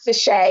 oh, that's a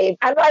shame.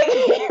 And like,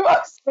 he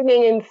was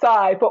spinning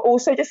inside, but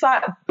also just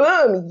like,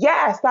 boom,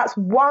 yes, that's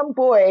one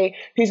boy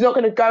who's not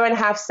going to go and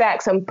have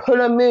sex and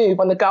pull a move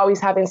on the girl he's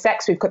having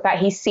sex with that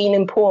he's seen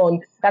in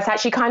porn. That's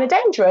actually kind of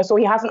dangerous, or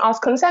he hasn't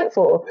asked consent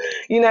for,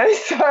 you know?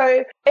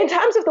 So in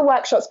terms of the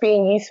workshops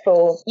being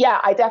useful,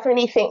 yeah, I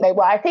definitely think they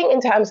were. I think in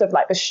terms of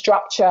like the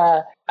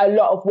structure, a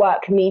lot of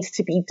work needs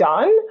to be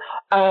done,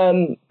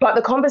 but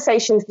the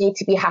conversations need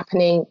to be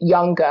happening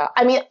younger.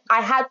 I mean,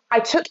 I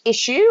took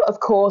issue, of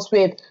course,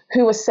 with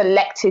who was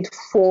selected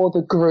for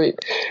the group,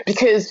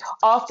 because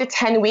after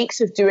 10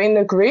 weeks of doing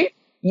the group,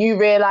 you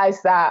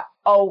realize that,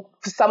 for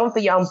some of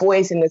the young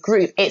boys in the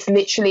group, it's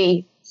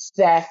literally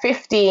they're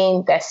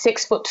 15, they're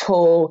 6 foot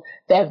tall,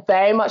 they're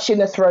very much in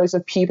the throes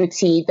of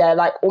puberty, they're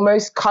like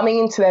almost coming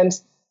into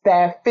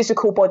their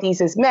physical bodies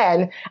as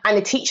men, and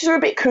the teachers are a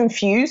bit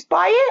confused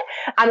by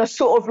it and are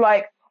sort of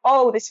like,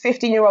 oh, this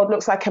 15-year-old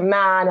looks like a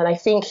man, and I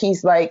think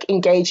he's like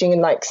engaging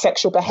in like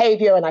sexual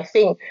behavior, and I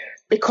think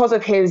because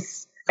of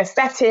his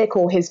aesthetic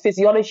or his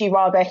physiology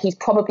rather, he's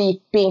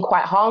probably being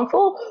quite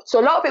harmful. So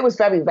a lot of it was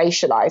very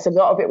racialized. A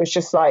lot of it was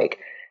just like,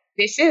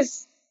 this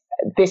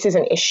is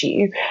an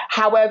issue.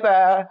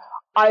 However,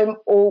 I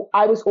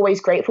was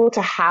always grateful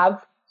to have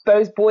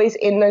those boys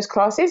in those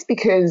classes,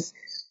 because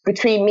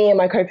between me and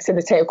my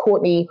co-facilitator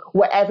Courtney,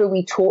 whatever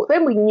we taught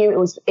them, we knew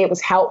it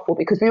was helpful,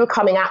 because we were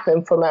coming at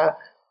them from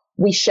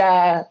we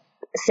share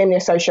similar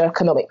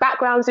socioeconomic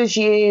backgrounds as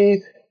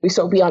you.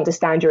 We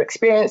understand your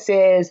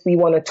experiences. We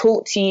want to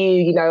talk to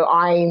you. You know,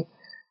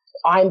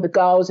 I'm the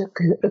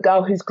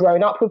girl who's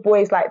grown up with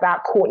boys like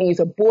that. Courtney is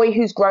a boy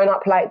who's grown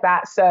up like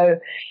that. So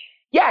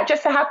yeah,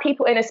 just to have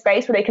people in a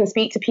space where they can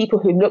speak to people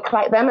who look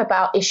like them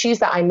about issues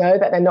that I know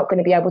that they're not going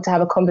to be able to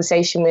have a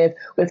conversation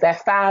with their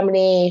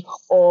family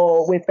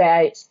or with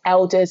their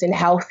elders in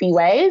healthy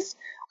ways.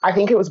 I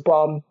think it was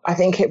bomb. I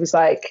think it was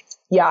like,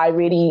 yeah, I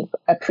really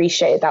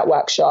appreciated that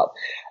workshop.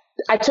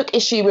 I took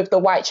issue with the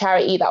white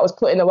charity that was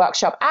putting the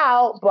workshop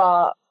out,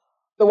 but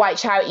the white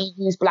charity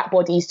used Black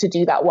bodies to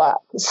do that work.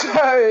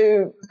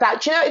 So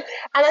that, you know,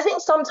 and I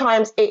think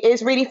sometimes it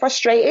is really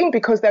frustrating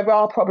because there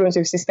are problems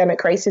with systemic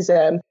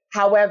racism.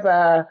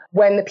 However,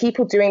 when the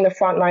people doing the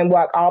frontline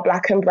work are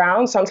Black and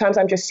brown, sometimes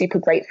I'm just super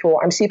grateful.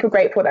 I'm super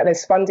grateful that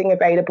there's funding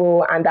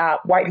available and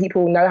that white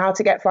people know how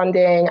to get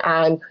funding,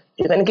 and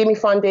you're going to give me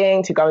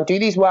funding to go and do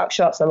these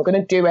workshops. And I'm going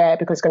to do it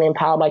because it's going to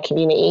empower my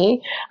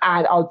community.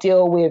 And I'll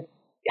deal with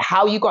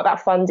how you got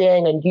that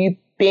funding and you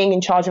being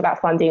in charge of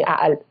that funding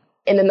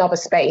in another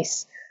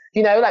space.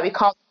 You know, like we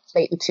can't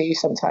conflate the two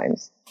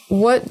sometimes.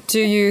 What do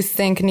you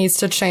think needs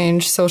to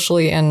change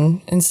socially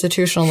and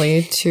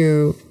institutionally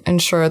to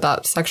ensure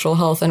that sexual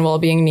health and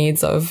well-being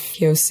needs of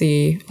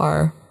POC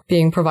are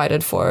being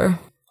provided for?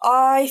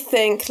 I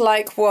think,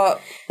 like what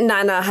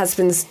Nana has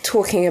been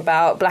talking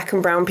about, Black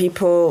and brown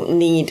people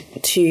need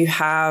to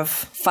have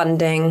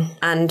funding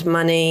and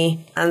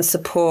money and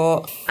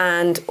support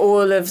and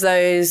all of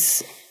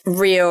those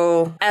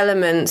real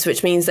elements,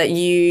 which means that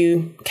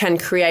you can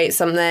create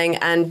something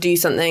and do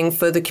something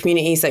for the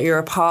communities that you're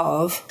a part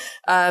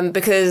of.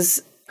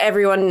 Because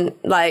everyone,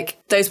 like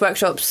those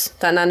workshops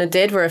that Nana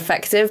did were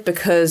effective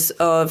because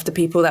of the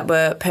people that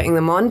were putting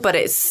them on. But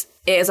it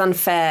is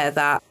unfair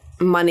that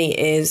money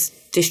is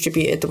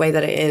distributed the way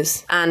that it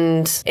is.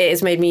 And it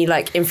has made me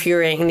like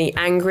infuriatingly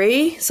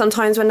angry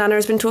sometimes when Nana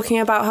has been talking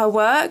about her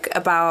work,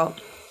 about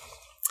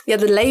the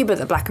labour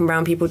that Black and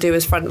brown people do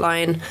as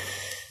frontline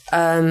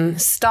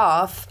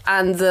staff,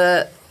 and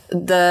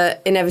the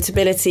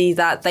inevitability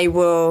that they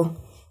will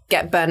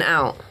get burnt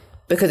out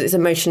because it's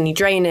emotionally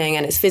draining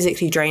and it's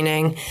physically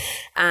draining.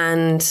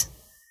 And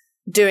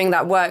doing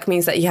that work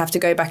means that you have to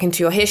go back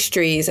into your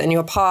histories and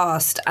your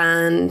past,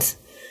 and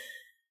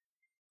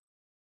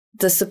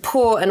the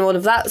support and all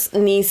of that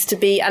needs to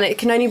be, and it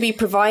can only be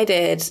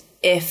provided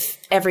if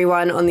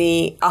everyone on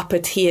the upper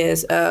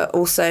tiers are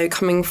also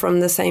coming from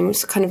the same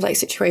kind of like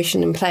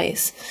situation in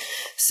place.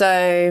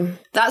 So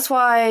that's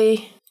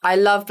why I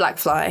love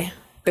Blackfly,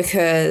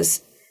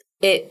 because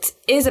it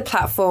is a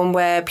platform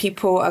where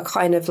people are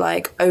kind of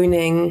like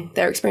owning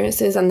their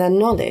experiences and their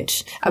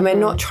knowledge. And we're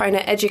not trying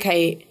to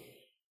educate.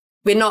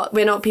 We're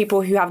not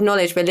people who have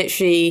knowledge. We're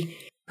literally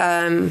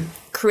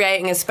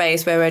creating a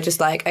space where we're just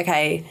like,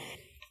 okay,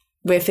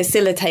 we're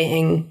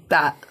facilitating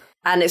that.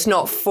 And it's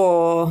not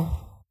for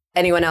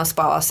anyone else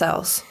but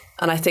ourselves.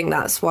 And I think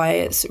that's why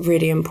it's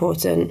really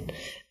important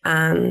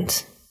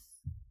and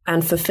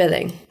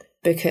fulfilling,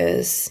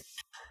 because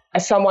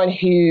as someone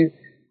who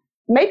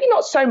maybe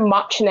not so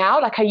much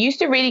now, like I used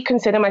to really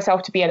consider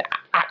myself to be an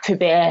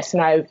activist,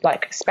 and I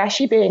like,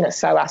 especially being at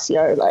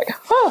SOASIO, like,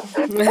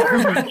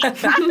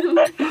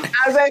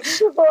 as I'm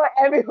sure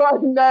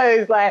everyone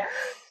knows, like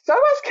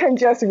SOAS can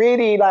just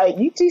really like,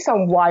 you do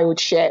some wild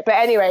shit. But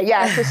anyway,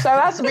 yeah, so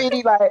SOAS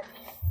really like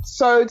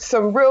sowed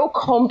some real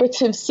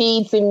combative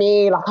seeds in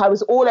me. Like I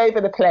was all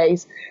over the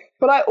place,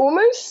 but I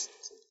almost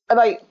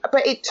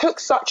but it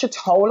took such a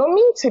toll on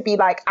me to be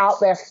like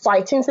out there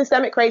fighting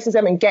systemic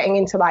racism and getting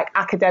into like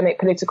academic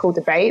political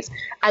debates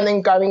and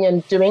then going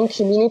and doing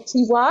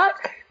community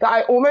work, that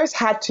I almost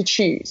had to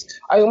choose.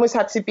 I almost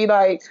had to be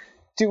like,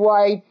 do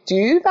I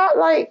do that,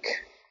 like,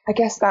 I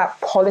guess that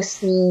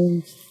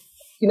policy,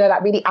 you know,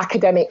 that really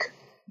academic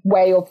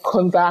way of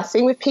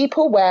conversing with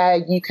people where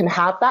you can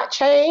have that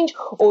change,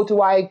 or do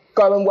I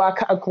go and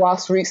work at a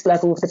grassroots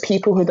level with the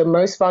people who are the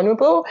most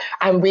vulnerable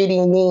and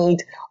really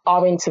need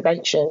our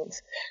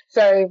interventions?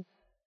 So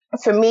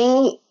for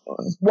me,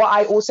 what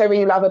I also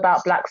really love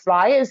about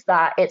Blackfly is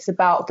that it's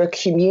about the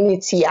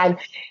community, and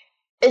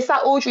it's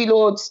that Audre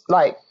Lorde's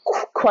like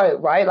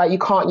quote, right? Like, you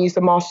can't use the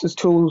master's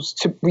tools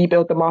to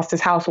rebuild the master's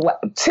house, or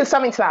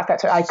something to that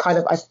effect. I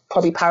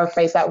probably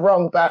paraphrased that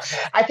wrong, but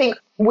I think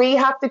we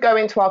have to go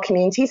into our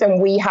communities and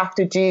we have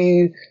to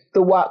do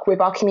the work with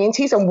our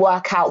communities and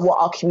work out what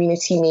our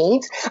community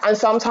needs. And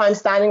sometimes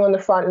standing on the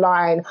front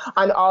line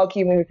and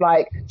arguing with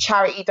like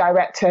charity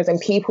directors and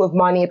people with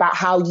money about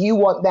how you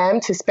want them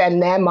to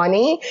spend their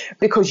money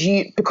because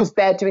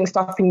they're doing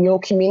stuff in your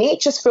community, it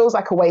just feels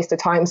like a waste of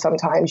time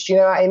sometimes. Do you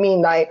know what I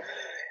mean? Like,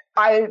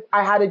 I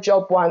had a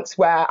job once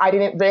where I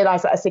didn't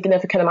realize that a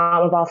significant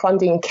amount of our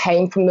funding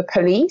came from the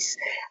police.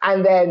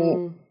 And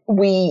then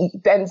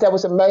there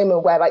was a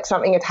moment where like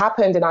something had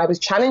happened and I was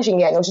challenging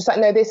it, and I was just like,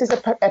 no, this is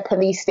a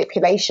police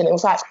stipulation. It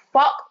was like,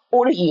 fuck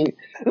all of you.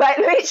 Like,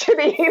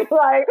 literally,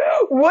 like,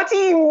 what do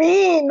you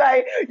mean?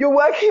 Like, you're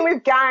working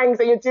with gangs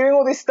and you're doing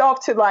all this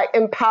stuff to like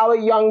empower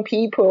young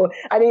people,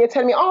 and then you're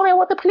telling me, oh,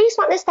 well, the police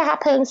want this to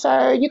happen,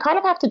 so you kind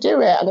of have to do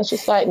it. And it's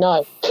just like,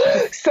 no.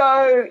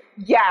 So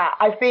yeah,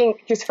 I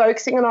think just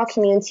focusing on our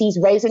communities,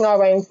 raising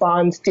our own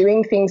funds,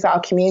 doing things that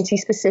are community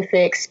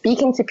specific,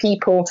 speaking to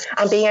people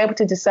and being able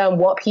to discern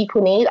what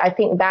people need, I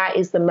think that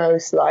is the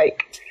most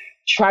like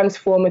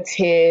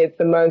transformative,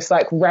 the most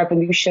like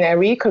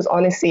revolutionary, because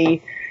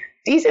honestly,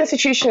 these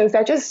institutions,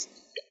 they're just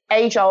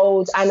age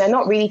old and they're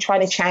not really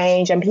trying to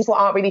change, and people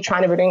aren't really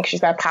trying to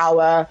relinquish their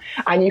power,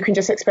 and you can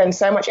just expend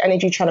so much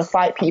energy trying to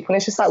fight people, and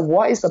it's just like,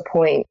 what is the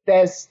point?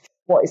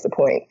 What is the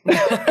point?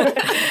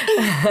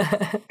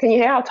 Can you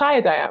hear how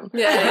tired I am?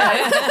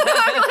 Yeah.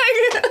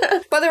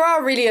 But there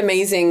are really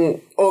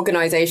amazing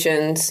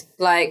organizations.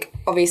 Like,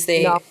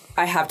 obviously,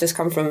 I have just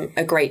come from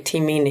a great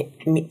team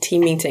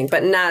meeting,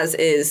 but NAS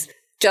is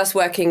just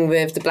working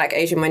with the Black,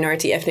 Asian,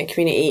 minority, ethnic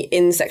community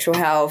in sexual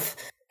health.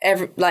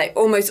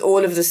 Almost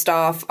all of the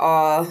staff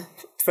are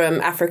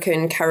from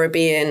African,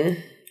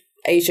 Caribbean,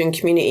 Asian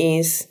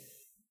communities.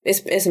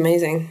 It's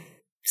amazing.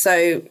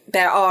 So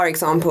there are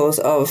examples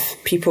of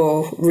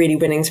people really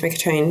willing to make a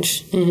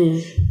change.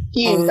 Huge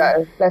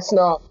though. Let's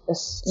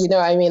you know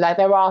what I mean? Like,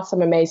 there are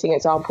some amazing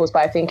examples, but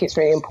I think it's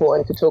really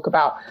important to talk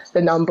about the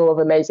number of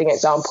amazing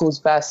examples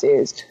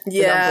versus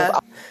the number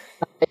of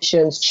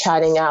organizations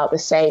churning out the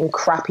same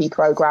crappy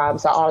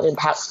programs that aren't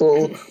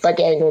impactful but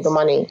getting all the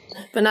money.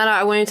 But Nana,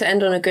 I wanted to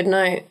end on a good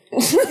note.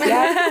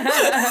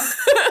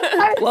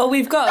 Well,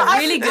 we've got a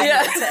really good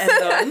note to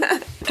end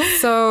on.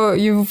 So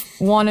you've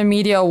won a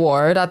media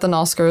award at the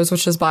Oscars,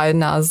 which is by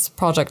NAS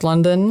Project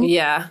London.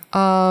 Yeah.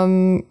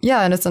 And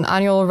it's an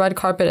annual red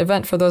carpet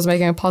event for those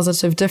making a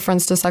positive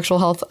difference to sexual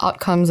health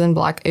outcomes in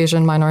Black,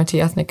 Asian, minority,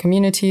 ethnic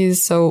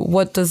communities. So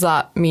what does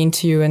that mean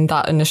to you in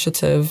that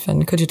initiative?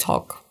 And could you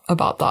talk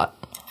about that?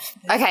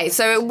 Okay,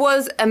 so it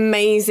was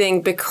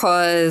amazing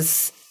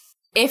because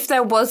if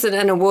there wasn't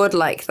an award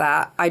like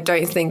that, I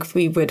don't think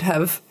we would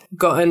have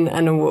gotten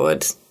an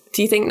award.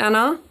 Do you think,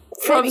 Nana?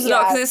 Probably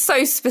not, because it's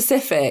so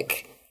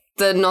specific,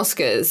 the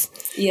Oscars.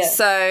 Yeah.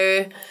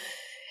 So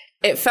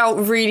it felt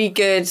really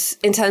good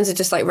in terms of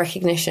just like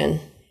recognition,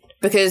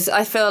 because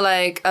I feel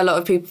like a lot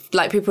of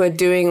people are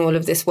doing all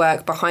of this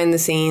work behind the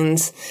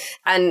scenes,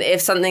 and if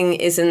something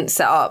isn't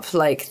set up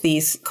like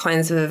these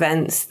kinds of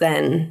events,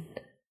 then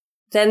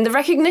the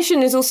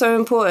recognition is also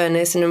important.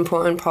 It's an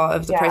important part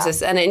of the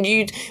process, and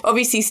you'd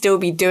obviously still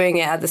be doing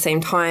it at the same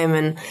time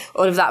and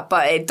all of that,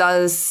 but it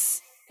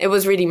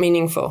was really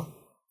meaningful.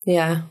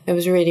 Yeah, it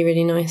was really,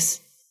 really nice.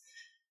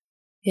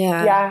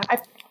 Yeah. Yeah,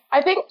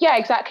 I think,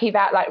 exactly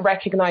that, like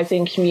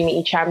recognizing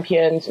community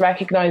champions,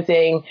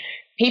 recognizing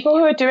people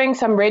who are doing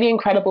some really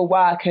incredible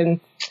work. And,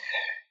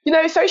 you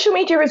know, social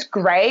media is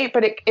great,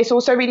 but it's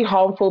also really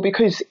harmful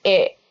because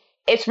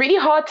it's really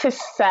hard to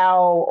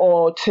sell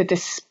or to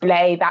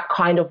display that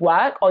kind of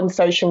work on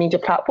social media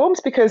platforms,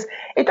 because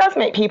it does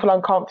make people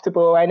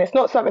uncomfortable, and it's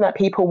not something that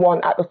people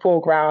want at the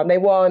foreground. They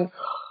want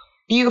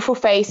beautiful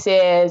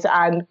faces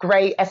and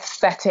great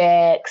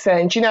aesthetics,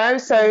 and, you know,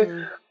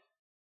 so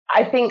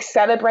I think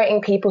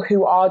celebrating people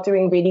who are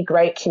doing really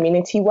great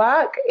community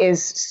work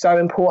is so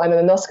important,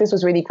 and the Oscars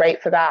was really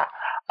great for that.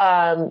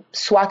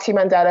 Swati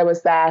Mandela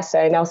was there,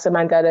 so Nelson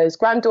Mandela's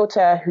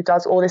granddaughter, who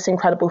does all this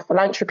incredible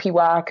philanthropy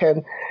work,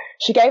 and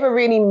she gave a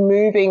really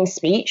moving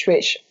speech,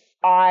 which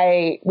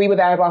we were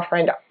there with our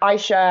friend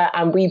Aisha,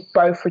 and we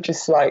both were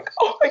just like,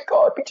 oh my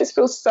God, we just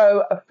feel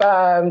so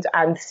affirmed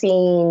and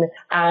seen,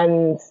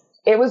 and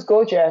it was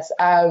gorgeous.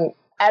 Ella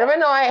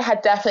and I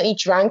had definitely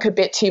drank a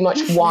bit too much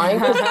wine,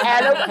 because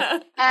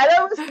Ella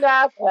was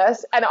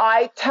nervous, and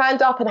I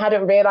turned up and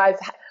hadn't realized.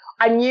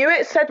 I knew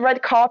it said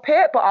red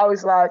carpet, but I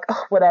was like,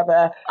 oh,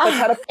 whatever. I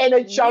turned up in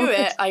a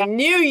jumper. I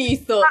knew you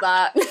thought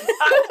that.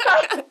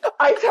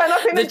 I turned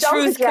up in a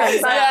jumper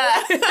dress.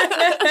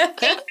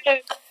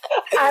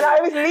 And I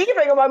was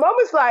leaving, and my mum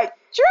was like,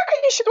 do you reckon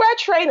you should wear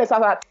trainers? I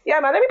was like,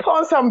 yeah, man, let me put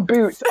on some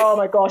boots. Oh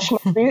my gosh,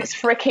 my boots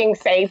freaking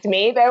saved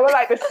me. They were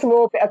like the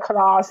small bit of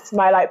class to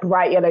my like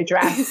bright yellow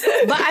dress.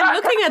 But I'm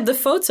looking at the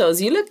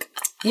photos. You look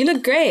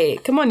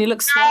great. Come on, you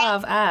look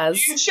suave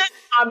as. You should,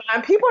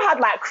 man. People had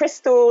like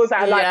crystals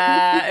and like.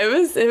 Yeah,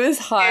 it was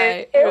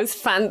high. It was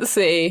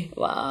fancy.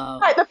 Wow.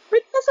 Like the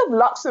Princess of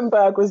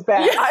Luxembourg was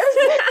there.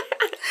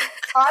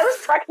 I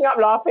was cracking up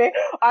laughing.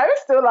 I was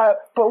still like,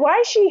 but why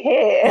is she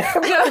here?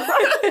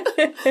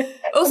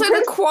 Also,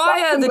 the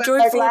choir, the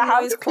Joyful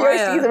Noise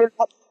choir.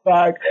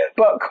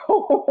 But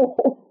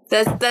cool.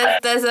 There's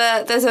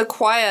a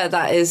choir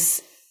that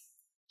is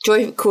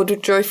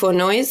called Joyful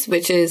Noise,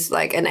 which is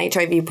like an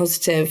HIV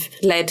positive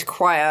led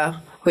choir,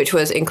 which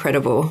was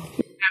incredible.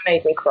 That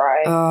made me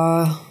cry.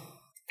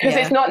 Because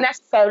it's not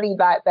necessarily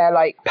that they're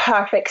like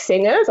perfect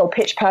singers or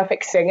pitch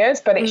perfect singers,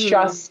 but it's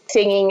just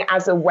singing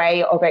as a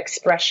way of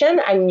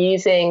expression and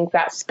using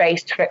that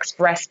space to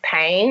express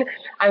pain.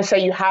 And so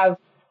you have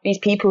these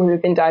people who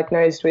have been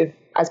diagnosed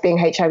as being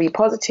HIV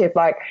positive,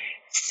 like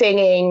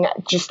singing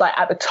just like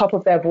at the top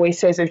of their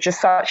voices of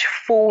just such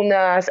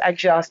fullness, and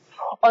just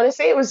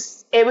honestly, it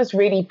was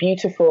really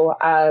beautiful.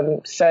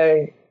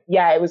 So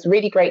yeah, it was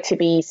really great to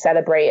be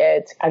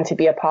celebrated and to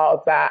be a part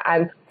of that.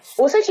 And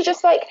also to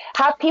just like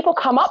have people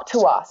come up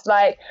to us,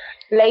 like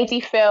Lady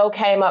Phil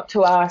came up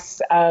to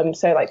us.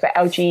 So like the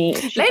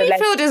LG. Lady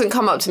Phil doesn't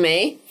come up to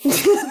me.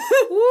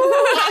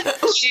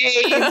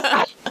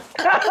 I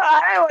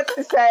don't know what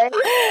to say.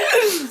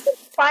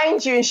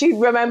 Find you, and she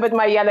remembered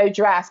my yellow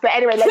dress. But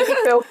anyway, Lady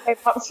Phil came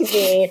up to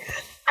me,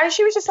 and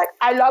she was just like,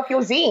 I love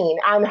your zine.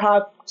 And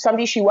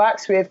somebody she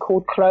works with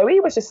called Chloe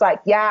was just like,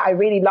 yeah, I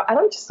really love. And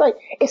I'm just like,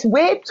 it's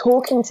weird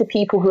talking to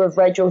people who have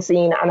read your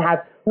zine and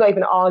have not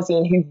even our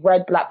zine, who've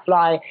read Black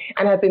Fly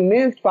and have been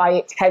moved by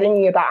it, telling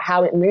me about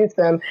how it moved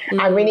them,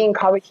 and really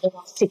encouraging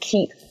us to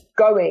keep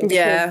going.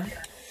 Yeah.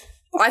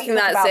 I think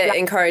that's it,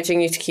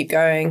 encouraging you to keep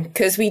going.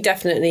 Because we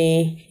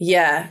definitely,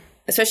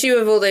 especially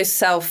with all those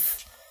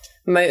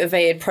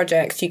self-motivated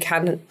projects, you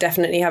can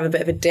definitely have a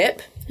bit of a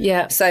dip.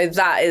 Yeah. So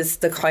that is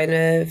the kind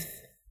of,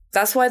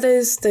 that's why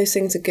those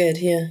things are good,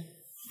 yeah.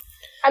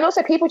 And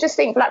also people just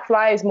think Black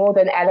Fly is more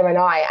than Ella and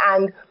I.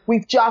 And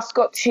we've just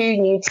got 2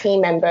 new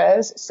team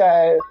members.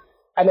 So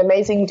an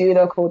amazing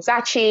doula called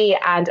Zachi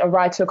and a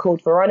writer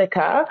called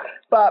Veronica.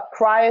 But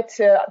prior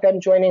to them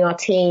joining our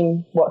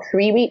team,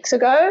 3 weeks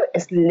ago,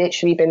 it's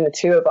literally been the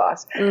 2 of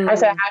us. And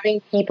so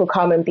having people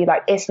come and be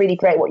like, it's really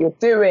great what you're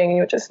doing. And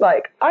you're just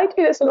like, I do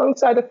this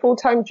alongside a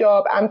full-time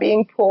job and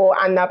being poor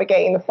and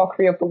navigating the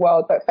fuckery of the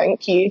world, but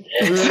thank you.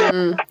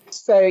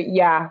 So,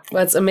 yeah.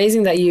 Well, it's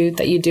amazing that you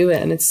do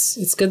it. And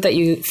it's good that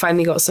you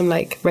finally got some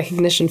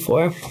recognition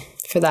for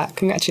that.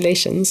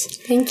 Congratulations.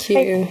 Thank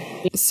you.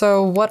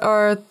 So what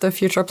are the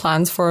future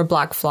plans for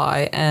Black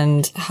Fly,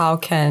 and how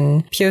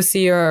can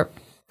POC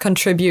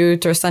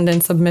contribute or send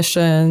in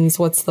submissions?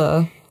 What's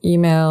the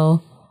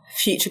email?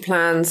 Future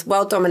plans,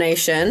 world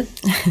domination.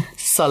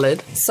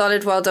 Solid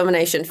world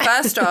domination.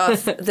 First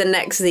off, the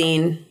next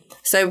zine.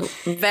 So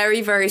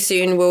very, very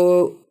soon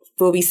we'll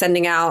be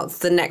sending out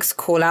the next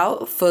call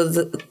out for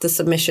the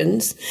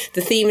submissions.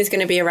 The theme is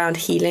going to be around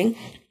healing,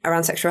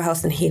 around sexual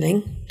health and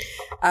healing.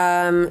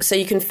 So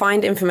you can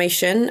find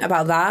information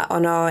about that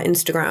on our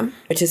Instagram,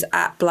 which is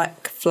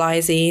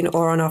 @BlackFlyZine,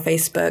 or on our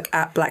Facebook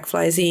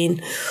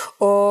 @BlackFlyZine,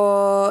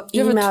 or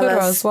you email have a Twitter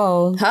us. as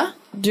well. Huh?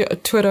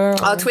 Twitter?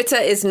 Our Twitter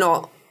is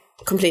not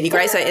completely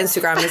great, so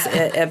Instagram is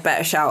a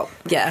better shout.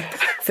 Yeah,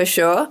 for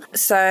sure.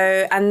 So,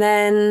 and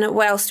then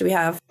what else do we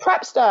have?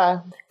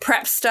 Prepster.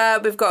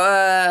 We've got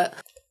a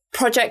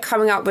project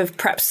coming up with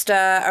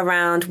Prepster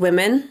around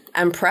women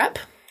and PrEP,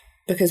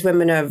 because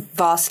women are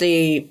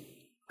vastly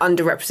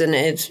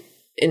underrepresented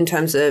in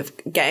terms of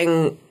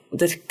getting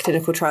the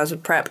clinical trials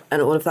with PrEP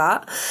and all of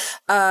that.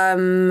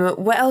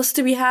 What else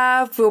do we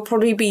have? We're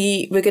going to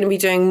be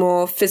doing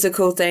more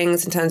physical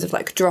things in terms of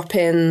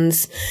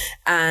drop-ins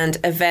and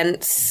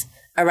events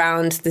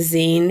around the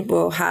zine.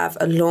 We'll have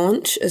a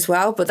launch as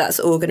well, but that's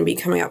all going to be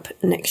coming up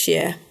next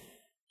year.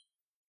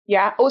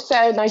 Yeah.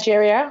 Also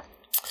Nigeria.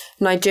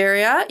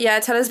 Yeah.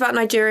 Tell us about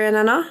Nigeria,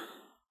 Nana.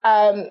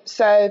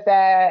 So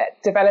they're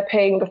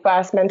developing the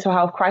first mental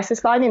health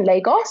crisis line in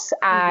Lagos,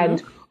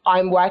 and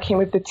I'm working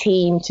with the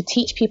team to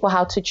teach people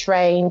how to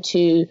train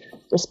to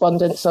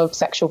respondents of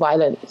sexual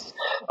violence.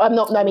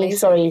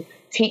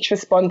 Teach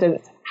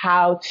respondents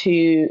how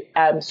to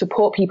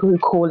support people who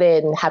call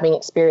in having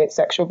experienced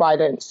sexual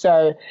violence.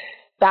 So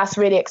that's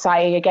really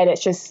exciting. Again,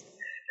 it's just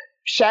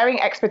sharing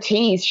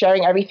expertise,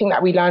 sharing everything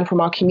that we learn from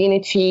our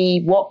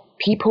community, what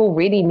people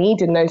really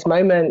need in those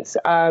moments.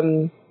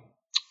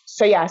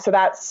 So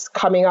that's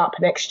coming up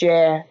next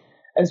year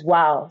as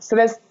well. So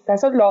there's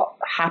a lot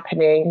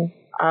happening.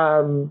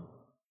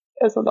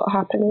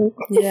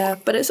 Yeah,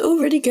 but it's all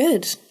really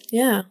good.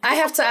 Yeah. I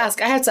have to ask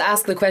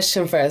the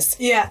question first.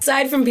 Yeah.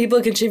 Aside from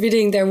people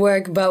contributing their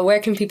work, but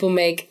where can people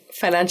make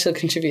financial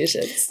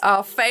contributions?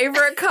 Our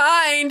favorite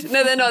kind.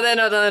 No, they're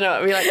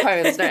not. We like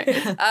poems, no.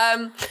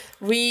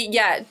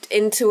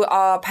 Into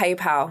our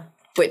PayPal,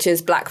 which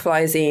is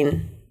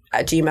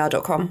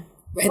blackflyzine@gmail.com.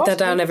 Write that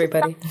down,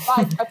 everybody.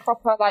 Like a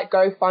proper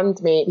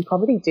GoFundMe. We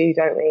probably do,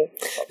 don't we?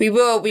 We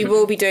will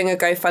be doing a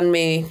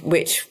GoFundMe,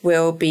 which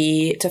will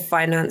be to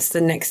finance the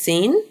next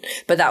zine,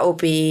 but that will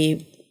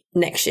be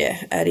next year,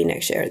 early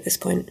next year at this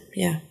point.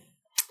 Yeah.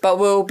 But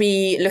we'll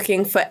be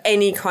looking for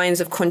any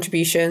kinds of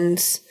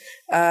contributions,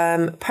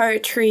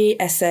 poetry,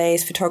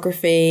 essays,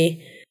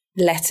 photography,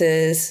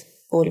 letters,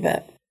 all of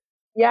it.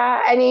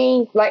 Yeah,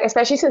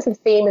 especially since the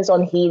theme is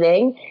on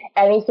healing,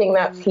 anything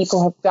that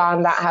people have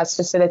done that has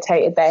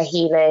facilitated their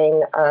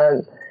healing,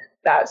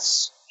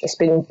 that's just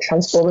been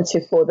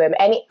transformative for them.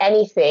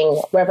 Anything,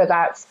 whether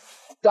that's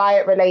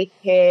diet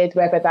related,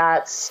 whether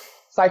that's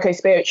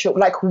psycho-spiritual,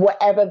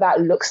 whatever that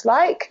looks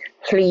like,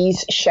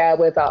 please share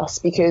with us.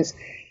 Because,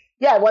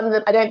 I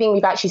don't think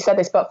we've actually said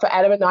this, but for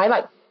Ella and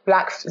I,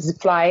 Black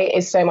Fly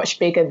is so much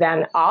bigger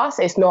than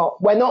us.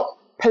 We're not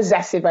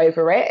possessive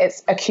over it.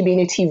 It's a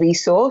community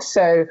resource.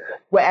 So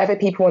wherever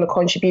people want to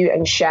contribute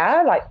and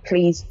share,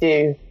 please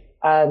do.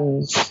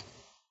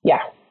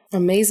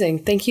 Amazing.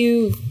 Thank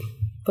you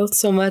both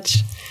so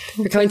much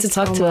for coming to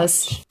talk to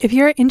us. If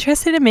you're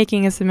interested in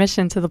making a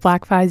submission to the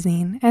Black Fly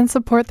Zine and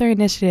support their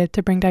initiative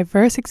to bring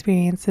diverse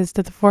experiences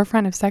to the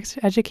forefront of sex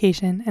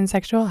education and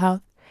sexual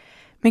health,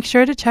 make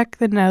sure to check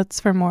the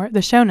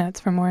show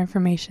notes for more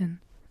information.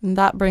 And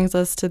that brings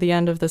us to the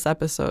end of this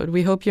episode.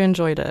 We hope you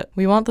enjoyed it.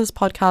 We want this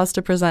podcast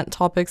to present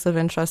topics of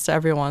interest to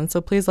everyone,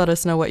 so please let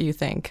us know what you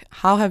think.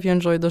 How have you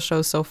enjoyed the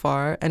show so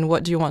far, and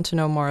what do you want to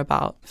know more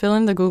about? Fill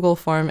in the Google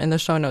form in the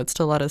show notes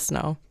to let us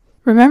know.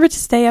 Remember to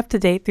stay up to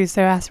date through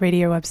SOAS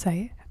Radio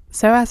website,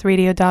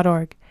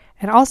 soasradio.org,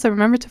 and also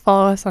remember to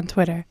follow us on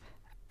Twitter,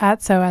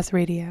 @SOAS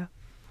Radio.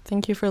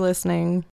 Thank you for listening.